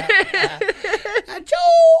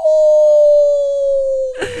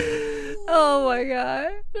 Oh my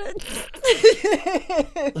god.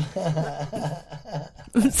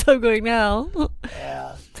 I'm so going now.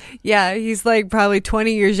 Yeah. Yeah, he's like probably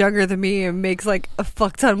 20 years younger than me and makes like a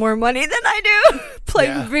fuck ton more money than I do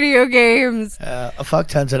playing video games. A fuck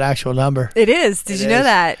ton's an actual number. It is. Did you know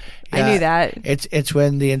that? I knew that. It's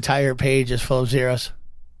when the entire page is full of zeros.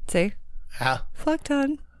 See? Yeah. Fuck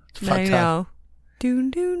ton. Fuck I ton. know.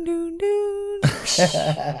 Doon, doon, doon, doon.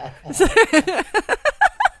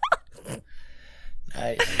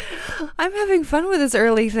 Nice. I'm having fun with this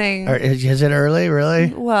early thing. Is it early,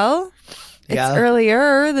 really? Well, Yeah. it's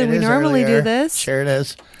earlier than It we is normally earlier. Do this. Sure it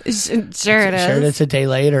is. Sure it is. Sure it's a day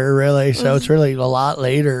later, really. So it's really a lot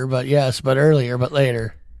later, but earlier, but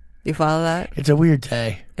later. You follow that? It's a weird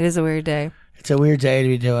day. It is a weird day. It's a weird day to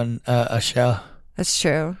be doing a show. That's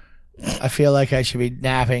true. I feel like I should be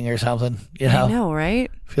napping or something. I know, right?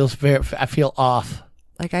 I feel off.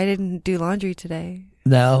 Like I didn't do laundry today.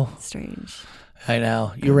 No. Strange. I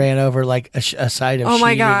know. You ran over like a side of Oh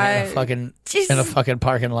my sheet God. in a fucking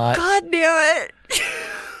parking lot. God damn it.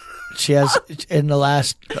 She has in the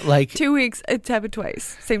last 2 weeks. It's happened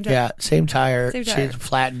twice. Same time. Yeah, same tire. Same tire. She's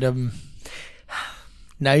flattened them.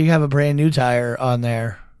 Now you have a brand new tire on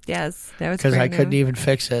there. Yes. That was Because I brand couldn't new. even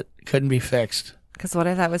fix it. Couldn't be fixed. Because what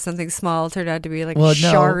I thought was something small turned out to be like Well, a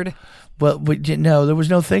shard. Well, we didn't know. There was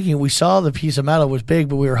no thinking. We saw the piece of metal was big,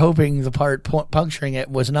 but we were hoping the part puncturing it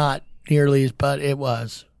was not nearly as, but it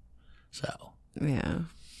was. So. Yeah.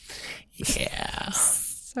 Yeah.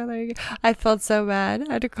 So there you go. I felt so bad.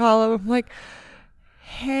 I had to call him. I'm like,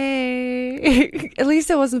 hey. At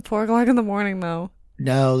least it wasn't 4 o'clock in the morning, though.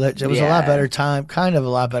 No, it was a lot better time. Kind of a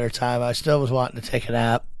lot better time. I still was wanting to take a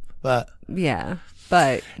nap, but. Yeah,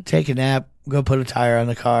 but. Take a nap, go put a tire on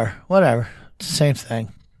the car. Whatever. It's the same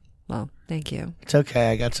thing. Well, thank you. It's okay.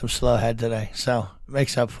 I got some slow head today, so it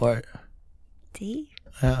makes up for it. See?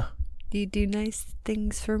 Yeah. Do you do nice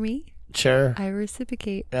things for me? Sure. I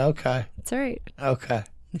reciprocate. Okay. It's all right. Okay.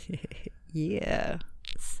 Yeah.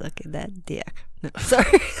 Sucking that dick. No,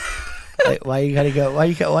 sorry. Wait, why you gotta go? Why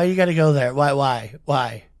you gotta go there? Why?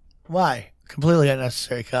 Completely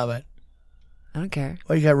unnecessary comment. I don't care.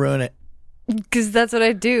 Why you gotta ruin it? Because that's what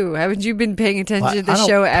I do. Haven't you been paying attention Well, to the I don't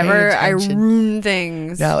show pay ever? attention. I ruin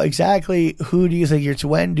things. Now, exactly who do you think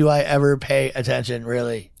when do I ever pay attention,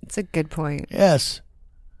 really? It's a good point. Yes.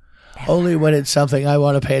 Only when it's something I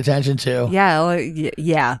want to pay attention to. Yeah,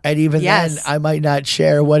 yeah. And even then, I might not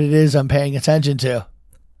share what it is I'm paying attention to.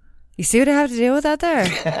 You see what I have to deal with out there?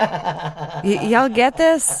 Y'all get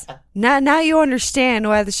this? Now you understand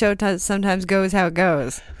why the show sometimes goes how it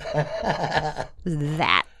goes.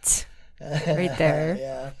 That right there.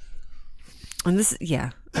 Yeah. And this,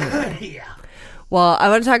 yeah. Yeah. Well, I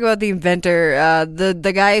want to talk about the inventor,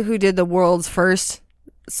 the guy who did the world's first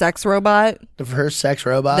sex robot. The first sex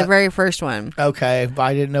robot? The very first one. Okay,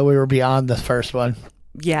 I didn't know we were beyond the first one.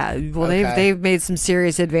 Yeah, well, they've made some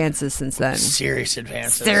serious advances since then. Serious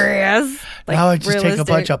advances. Serious? Like, now I just take a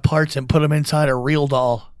bunch of parts and put them inside a real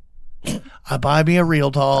doll. I buy me a real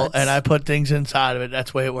doll and I put things inside of it.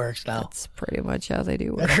 That's the way it works now. That's pretty much how they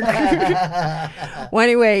do work. Well,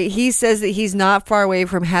 anyway, he says that he's not far away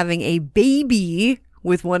from having a baby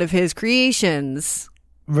with one of his creations.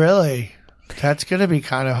 Really? That's going to be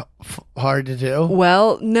kind of hard to do.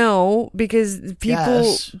 Well, no, because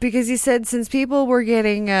he said since people were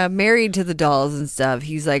getting married to the dolls and stuff,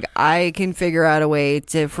 he's like, I can figure out a way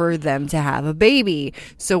for them to have a baby.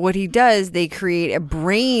 So what he does, they create a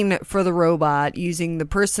brain for the robot using the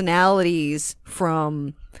personalities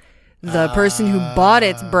from the person who bought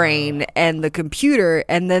its brain and the computer,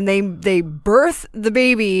 and then they birth the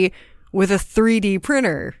baby with a 3D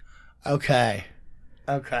printer. Okay.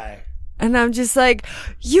 And I'm just like,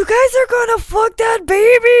 you guys are gonna fuck that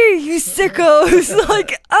baby, you sickos.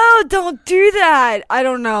 Like, oh, don't do that. I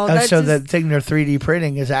don't know. So the thing they're 3D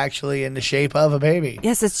printing is actually in the shape of a baby.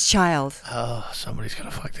 Yes, it's a child. Oh, somebody's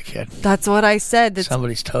gonna fuck the kid. That's what I said.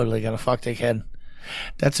 Somebody's totally gonna fuck the kid.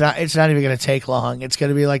 It's not even gonna take long. It's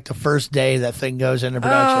gonna be like the first day that thing goes into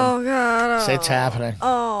production. Oh God. It's happening.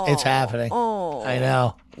 It's happening. I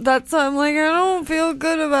know. That's why I'm like, I don't feel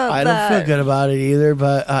good about that. I don't feel good about it either,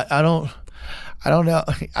 but I don't know.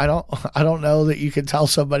 I don't know that you can tell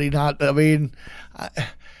somebody not. I mean,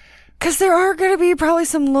 because there are going to be probably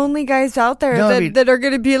some lonely guys out there that are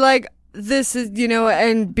going to be like, this is,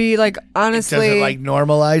 and be like, honestly, it doesn't like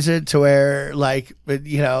normalize it to where like,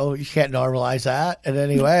 you can't normalize that in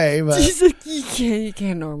any way. But like, you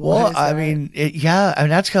can't normalize. Well, I mean,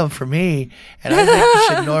 that's coming from me, and I think you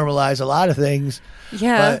should normalize a lot of things.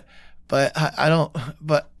 Yeah, but I don't.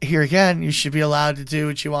 But here again, you should be allowed to do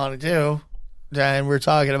what you want to do. And we're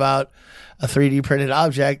talking about a 3D printed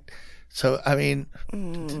object, so I mean,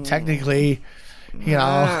 technically,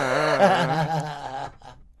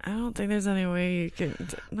 I don't think there's any way you can.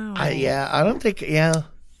 No. I don't think. Yeah.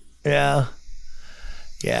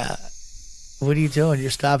 What are you doing?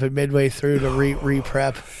 You're stopping midway through to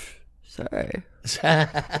re-prep. Sorry.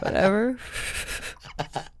 Whatever.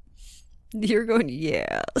 You're going,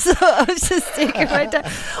 yeah. So I was just taking my time.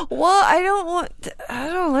 Well, I don't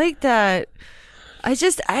like that.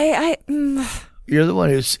 You're the one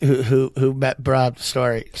who brought up the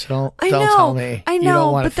story, so don't tell me. I know. You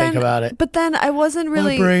don't want to think about it. But then I wasn't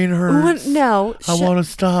really. My brain hurts. No, I want to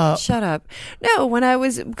stop. Shut up. No, when I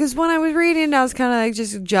was reading, I was kind of like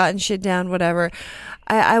just jotting shit down, whatever.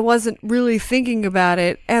 I wasn't really thinking about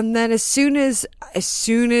it, and then as soon as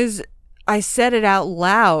I said it out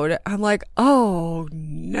loud, I'm like, oh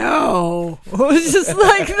no! It was just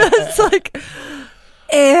like that's like.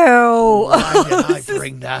 Ew. Why did I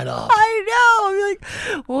bring that up? I know. I'm like,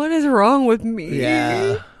 what is wrong with me?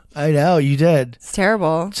 Yeah, I know. You did. It's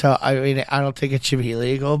terrible. So, I mean, I don't think it should be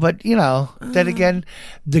illegal. But, then again,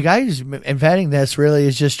 the guy who's inventing this really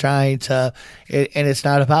is just trying to, and it's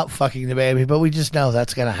not about fucking the baby, but we just know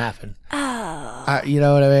that's going to happen. Oh. You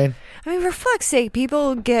know what I mean? I mean, for fuck's sake,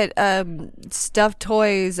 people get stuffed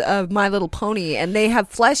toys of My Little Pony, and they have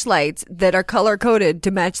fleshlights that are color-coded to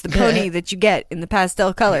match the pony that you get in the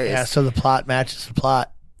pastel colors. Yeah, so the plot matches the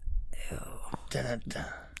plot. Ew. Dun, dun, dun.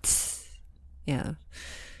 Yeah.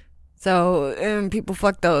 So, people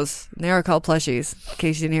fuck those. They are called plushies, in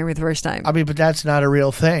case you didn't hear me the first time. I mean, but that's not a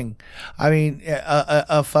real thing. I mean,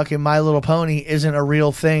 a fucking My Little Pony isn't a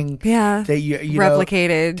real thing. Yeah. That you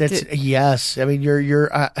replicated. Yes. I mean, you're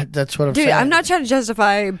that's what I'm saying. Dude, I'm not trying to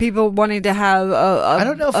justify people wanting to have I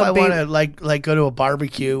don't know if I want to like go to a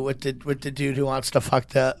barbecue with the dude who wants to fuck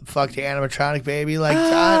the animatronic baby like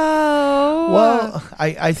that. Well,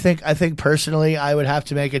 I think personally I would have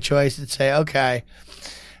to make a choice and say, okay,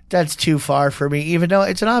 that's too far for me, even though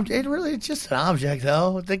it's an object. It's just an object,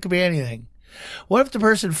 though. It could be anything. What if the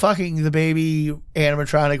person fucking the baby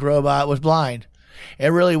animatronic robot was blind? It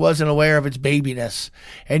really wasn't aware of its babiness,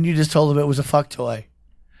 and you just told him it was a fuck toy.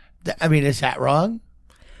 I mean, is that wrong?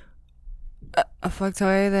 A fuck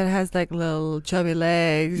toy that has like little chubby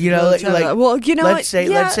legs. You know, little chubby- well, you know, let's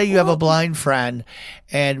say you have a blind friend,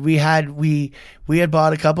 and we had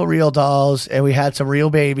bought a couple real dolls, and we had some real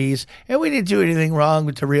babies, and we didn't do anything wrong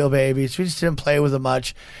with the real babies. We just didn't play with them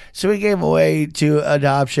much, so we gave them away to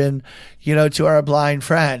adoption. You know, to our blind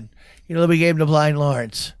friend. You know, we gave them to blind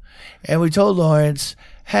Lawrence, and we told Lawrence,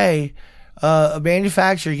 hey. A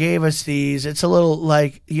manufacturer gave us these. It's a little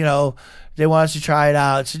like, you know, they want us to try it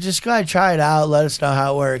out. So just go ahead and try it out. Let us know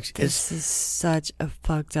how it works. This is such a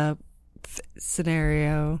fucked up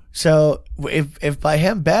scenario. So if by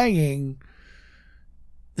him banging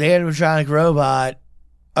the animatronic robot,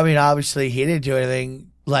 I mean, obviously he didn't do anything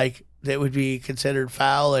like that would be considered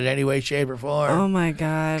foul in any way, shape, or form. Oh my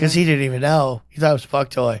God. Because he didn't even know. He thought it was a fuck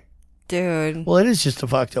toy. Dude. Well, it is just a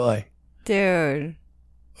fuck toy. Dude.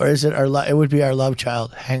 Or is it it would be our love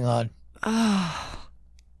child. Hang on. Oh.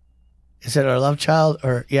 Is it our love child?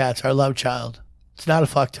 Or, yeah, it's our love child. It's not a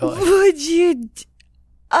fuck toy. Would you?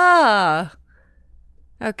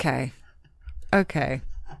 Okay. Okay.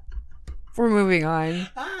 We're moving on.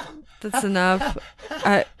 That's enough.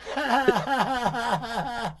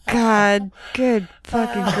 God, good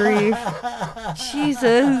fucking grief.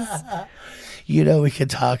 Jesus. You know, we could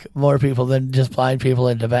talk more people than just blind people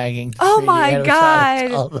into banging. Oh my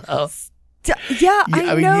God. Yeah,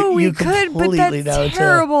 I mean, know we could, but that's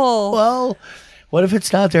terrible. Well, what if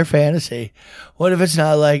it's not their fantasy? What if it's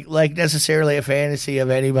not like necessarily a fantasy of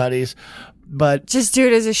anybody's, but just do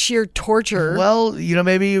it as a sheer torture? Well, you know,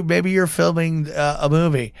 maybe you're filming a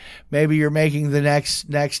movie. Maybe you're making the next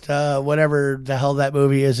whatever the hell that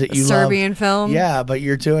movie is that you Serbian love. Film. Yeah, but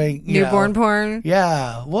you're doing newborn porn.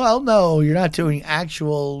 Yeah. Well, no, you're not doing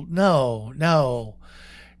actual. No,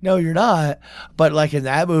 you're not. But like in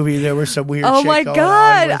that movie, there was some weird. Oh shit my going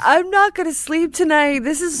God! on with, I'm not gonna sleep tonight.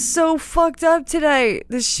 This is so fucked up tonight.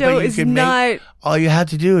 This show is not. All you have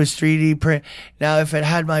to do is 3D print. Now, if it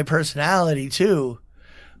had my personality too,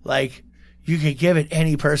 like you could give it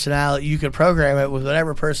any personality. You could program it with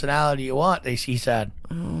whatever personality you want. He said.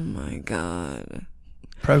 Oh my God.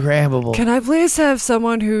 Programmable. Can I please have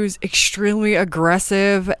someone who's extremely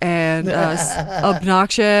aggressive and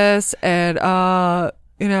obnoxious and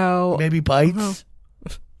you know, maybe bites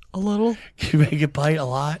a little? Can you make it bite a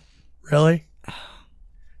lot? Really?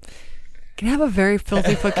 Can you have a very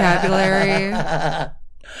filthy vocabulary? I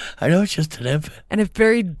know it's just an infant. And a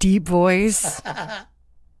very deep voice.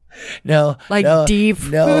 No. Deep.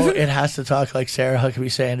 No, it has to talk like Sarah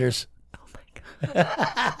Huckabee Sanders. Oh my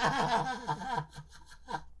God.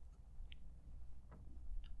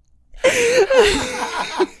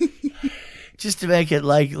 Just to make it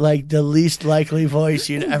like the least likely voice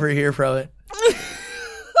you'd ever hear from it.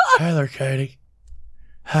 Hey there, Katie.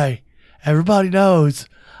 Hey, everybody knows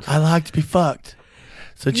I like to be fucked.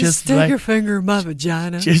 So just stick your finger in my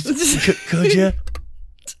vagina. Could you?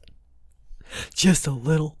 Just a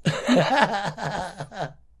little.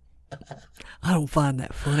 I don't find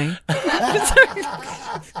that funny.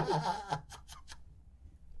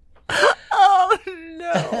 Oh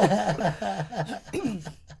no.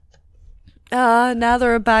 Now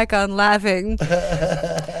they're back on laughing.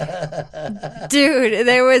 Dude,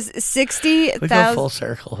 there was 60,000. We go full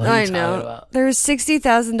circle. What are you talking about? There was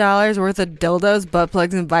 $60,000 worth of dildos, butt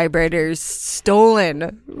plugs, and vibrators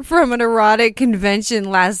stolen from an erotic convention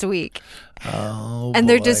last week. Oh, and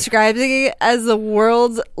they're describing it as the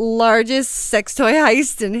world's largest sex toy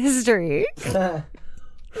heist in history.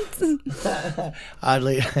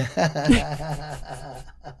 Oddly.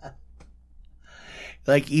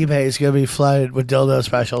 Like eBay is going to be flooded with dildo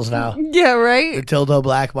specials now. Yeah, right? The dildo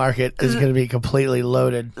black market is going to be completely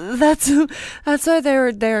loaded. That's why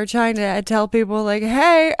they were trying to tell people like,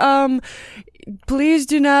 hey, please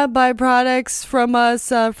do not buy products from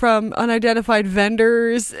us from unidentified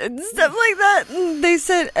vendors and stuff like that. And they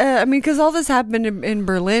said, because all this happened in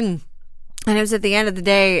Berlin, and it was at the end of the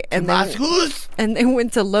day, and they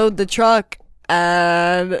went to load the truck,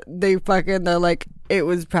 and they're like, it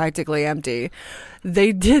was practically empty.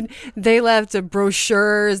 They left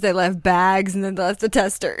brochures, they left bags, and then they left the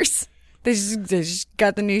testers. They just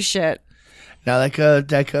got the new shit. Now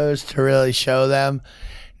that goes to really show them,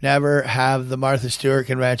 never have the Martha Stewart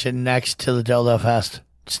convention next to the Dildo Fest.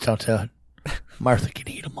 Just don't do it. Martha can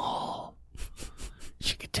eat them all.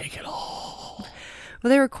 She can take it all.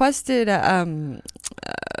 Well, they requested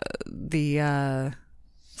the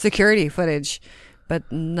security footage,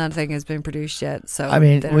 but nothing has been produced yet. So I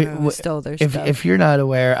mean, if you're not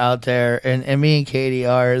aware out there, and me and Katie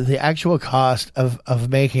are, the actual cost of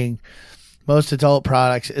making most adult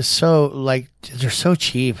products is so they're so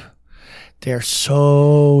cheap. They're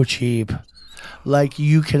so cheap. Like,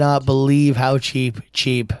 you cannot believe how cheap.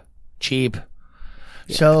 Yeah.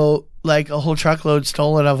 So, like, a whole truckload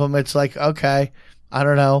stolen of them, it's like, okay, I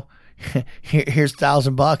don't know. Here's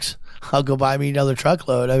 $1,000. I'll go buy me another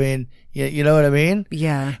truckload. I mean, you know what I mean?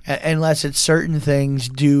 Yeah. Unless it's certain things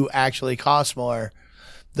do actually cost more.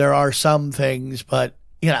 There are some things, but,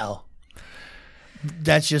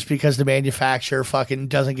 that's just because the manufacturer fucking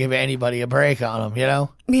doesn't give anybody a break on them,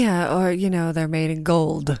 Yeah, or, they're made in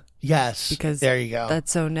gold. Yes. Because there you go.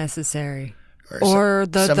 That's so necessary. Or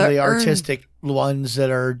some of the artistic ones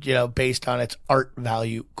that are, based on its art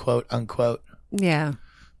value, quote unquote. Yeah.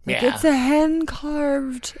 Like Yeah. it's a hand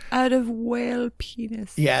carved out of whale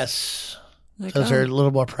penis. Yes. Like, Those are a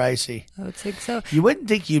little more pricey. I would think so. You wouldn't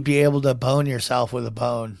think you'd be able to bone yourself with a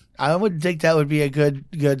bone. I wouldn't think that would be a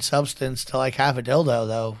good substance to like have a dildo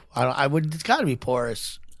though. I wouldn't. It's got to be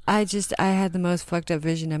porous. I had the most fucked up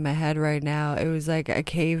vision in my head right now. It was like a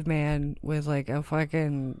caveman with like a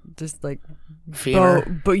fucking just like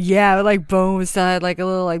femur. But yeah, like bone side, like a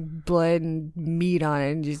little like blood and meat on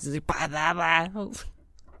it, and just like blah, blah, blah.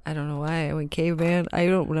 I don't know why I went caveman. I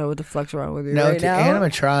don't know what the fuck's wrong with you right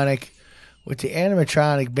now. With the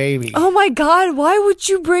animatronic baby. Oh my God, why would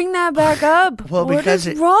you bring that back up? Well, because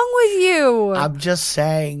what is wrong with you? I'm just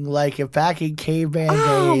saying, like, if back in caveman days.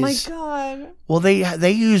 Oh my God. Well,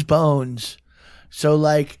 they use bones. So,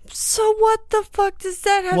 like. So what the fuck does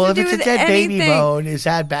that have to do with anything? Well, if it's a dead baby bone, is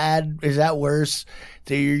that bad? Is that worse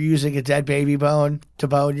that you're using a dead baby bone to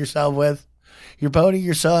bone yourself with? You're boning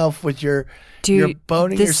yourself with your. Dude, you're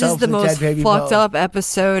boning yourself with a dead baby bone. This is the most fucked up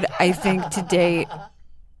episode, I think, to date.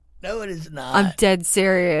 No, it is not. I'm dead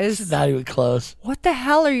serious. It's not even close. What the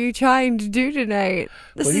hell are you trying to do tonight?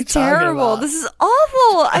 This What are you is terrible. talking about? This is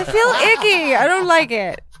awful. I feel icky. I don't like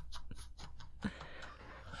it.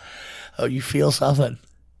 Oh, you feel something.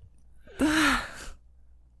 I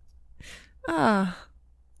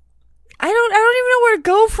don't even know where to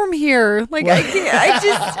go from here. Like I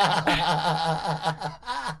just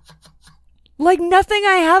like nothing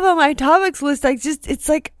I have on my topics list. It's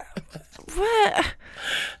like what?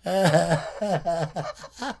 I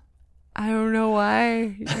don't know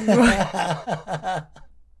why.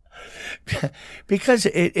 Because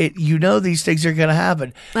these things are going to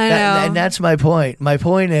happen. I know. And that's my point. My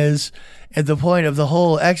point is, and the point of the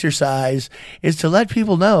whole exercise is to let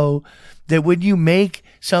people know that when you make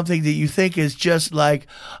something that you think is just like,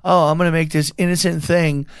 oh, I'm going to make this innocent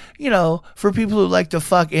thing, for people who like to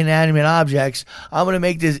fuck inanimate objects, I'm going to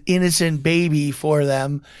make this innocent baby for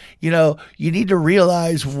them. You need to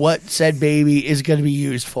realize what said baby is going to be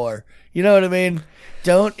used for. You know what I mean?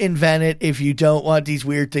 Don't invent it if you don't want these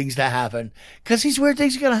weird things to happen. Because these weird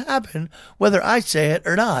things are going to happen whether I say it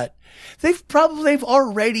or not. They've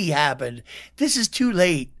already happened. This is too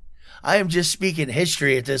late. I am just speaking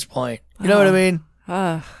history at this point. You know what I mean?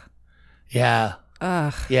 Yeah. Yeah.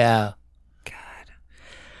 God.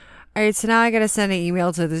 All right, so now I got to send an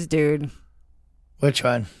email to this dude. Which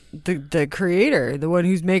one? The creator, the one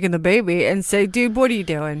who's making the baby, and say, dude, what are you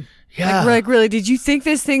doing? Yeah. Like really, did you think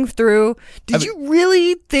this thing through? Did you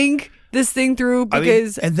really think this thing through?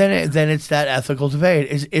 Because and then it's that ethical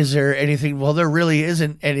debate. Is there anything? Well, there really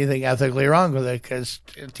isn't anything ethically wrong with it, because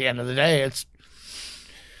at the end of the day, it's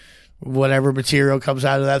whatever material comes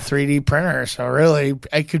out of that 3D printer. So really,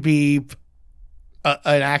 it could be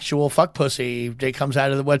an actual fuck pussy that comes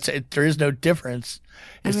out of there is no difference.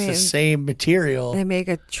 It's the same material. They make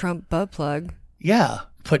a Trump butt plug. Yeah.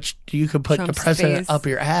 You could put Trump's the president face. up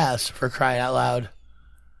your ass, for crying out loud.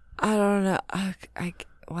 I don't know.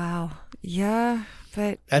 Wow. Yeah,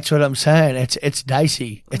 but that's what I'm saying. It's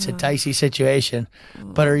dicey. It's a dicey situation.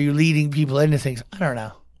 But are you leading people into things? I don't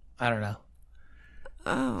know. I don't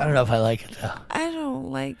know if I like it though. I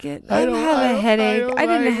don't like it. I have a headache. I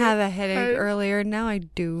didn't have a headache earlier. Now I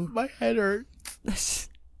do. My head hurts.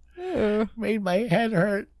 Made my head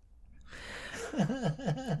hurt.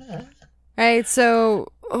 Right, so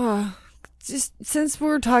just since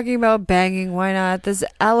we're talking about banging, why not? This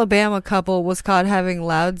Alabama couple was caught having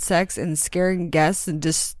loud sex and scaring guests and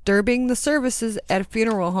disturbing the services at a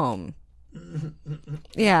funeral home.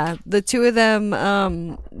 Yeah, the two of them,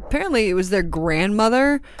 apparently it was their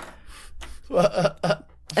grandmother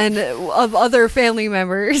and of other family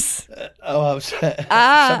members.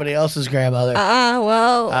 Somebody else's grandmother.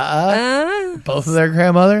 Both of their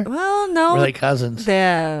grandmother? Well, no. Were they cousins?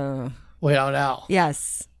 We don't know.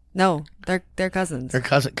 Yes. No, they're cousins. They're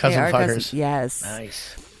cousin fuckers. Cousins. Yes.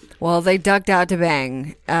 Nice. Well, they ducked out to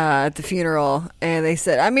bang at the funeral, and they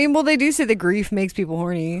said, they do say the grief makes people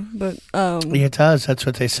horny, but yeah, it does. That's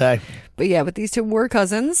what they say. But yeah, but these two were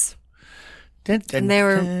cousins, and they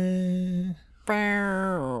were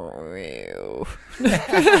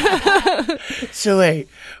So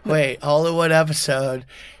wait, all in one episode,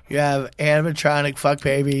 you have animatronic fuck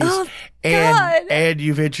babies, and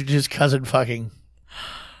you've introduced cousin fucking.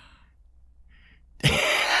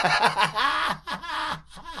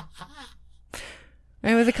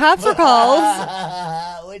 Anyway, the cops are called.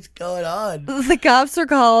 What's going on? The cops are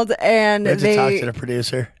called, and We have to they talk to the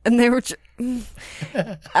producer. And they were,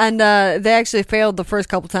 and they actually failed the first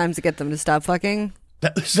couple times to get them to stop fucking.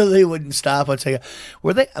 So they wouldn't stop. Let's say,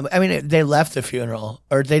 were they? I mean, they left the funeral,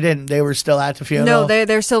 or they didn't. They were still at the funeral. No,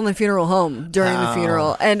 they're still in the funeral home during the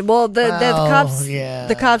funeral, and well, the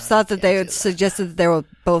cops thought that they had suggested that they were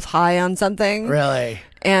both high on something. Really,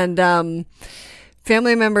 and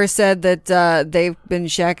family members said that they've been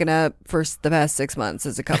shacking up for the past 6 months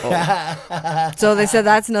as a couple. So they said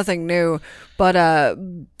that's nothing new. But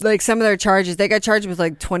like some of their charges, they got charged with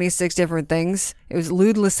like 26 different things. It was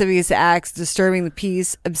lewd, lascivious acts, disturbing the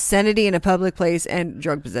peace, obscenity in a public place, and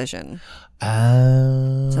drug possession.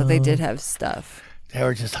 So they did have stuff. They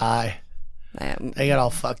were just high. They got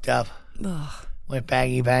all fucked up. Ugh. Went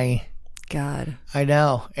bangy. God. I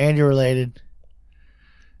know. And you're related.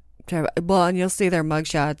 Well, and you'll see their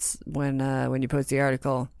mugshots when you post the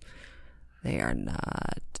article. They are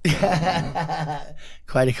not.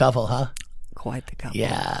 Quite a couple, huh? Quite the couple.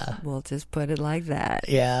 Yeah. We'll just put it like that.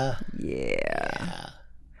 Yeah.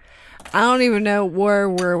 I don't even know where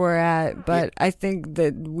we're at, but I think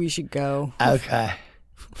that we should go. Okay.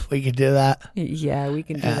 We can do that. Yeah, we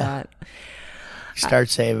can do that. Start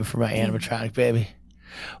saving for my animatronic baby.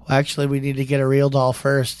 Well, actually, we need to get a real doll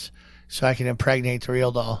first so I can impregnate the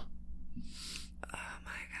real doll. Oh,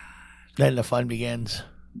 my God. Then the fun begins.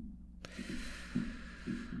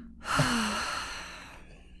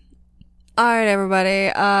 All right, everybody.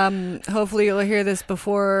 Hopefully you'll hear this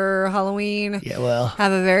before Halloween. Yeah, well.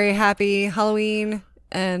 Have a very happy Halloween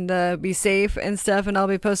and be safe and stuff. And I'll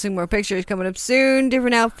be posting more pictures coming up soon.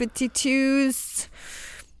 Different outfit tutus.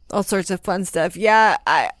 All sorts of fun stuff. Yeah,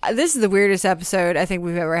 this is the weirdest episode I think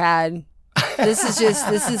we've ever had. This is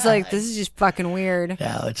just fucking weird.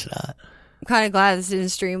 No, it's not. I'm kind of glad this didn't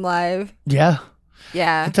stream live. Yeah.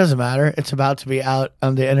 Yeah. It doesn't matter. It's about to be out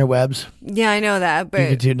on the interwebs. Yeah, I know that, but you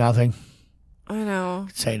could do nothing. I know.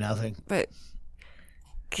 Say nothing. But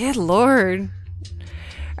good Lord.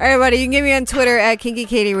 All right, buddy, you can get me on Twitter at Kinky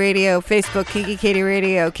Katie Radio, Facebook Kinky Katie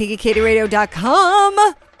Radio,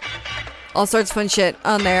 KinkyKatieRadio.com. All sorts of fun shit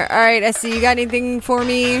on there. All right, Essie, you got anything for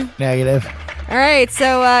me? Negative. All right,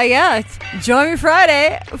 so join me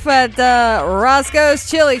Friday for the Roscoe's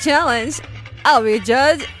Chili Challenge. I'll be a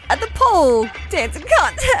judge at the pole dancing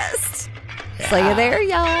contest. Yeah. See you there,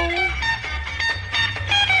 y'all.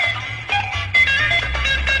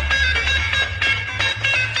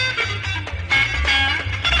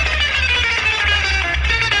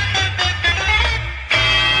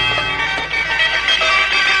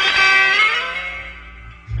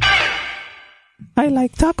 I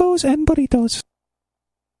like tacos and burritos.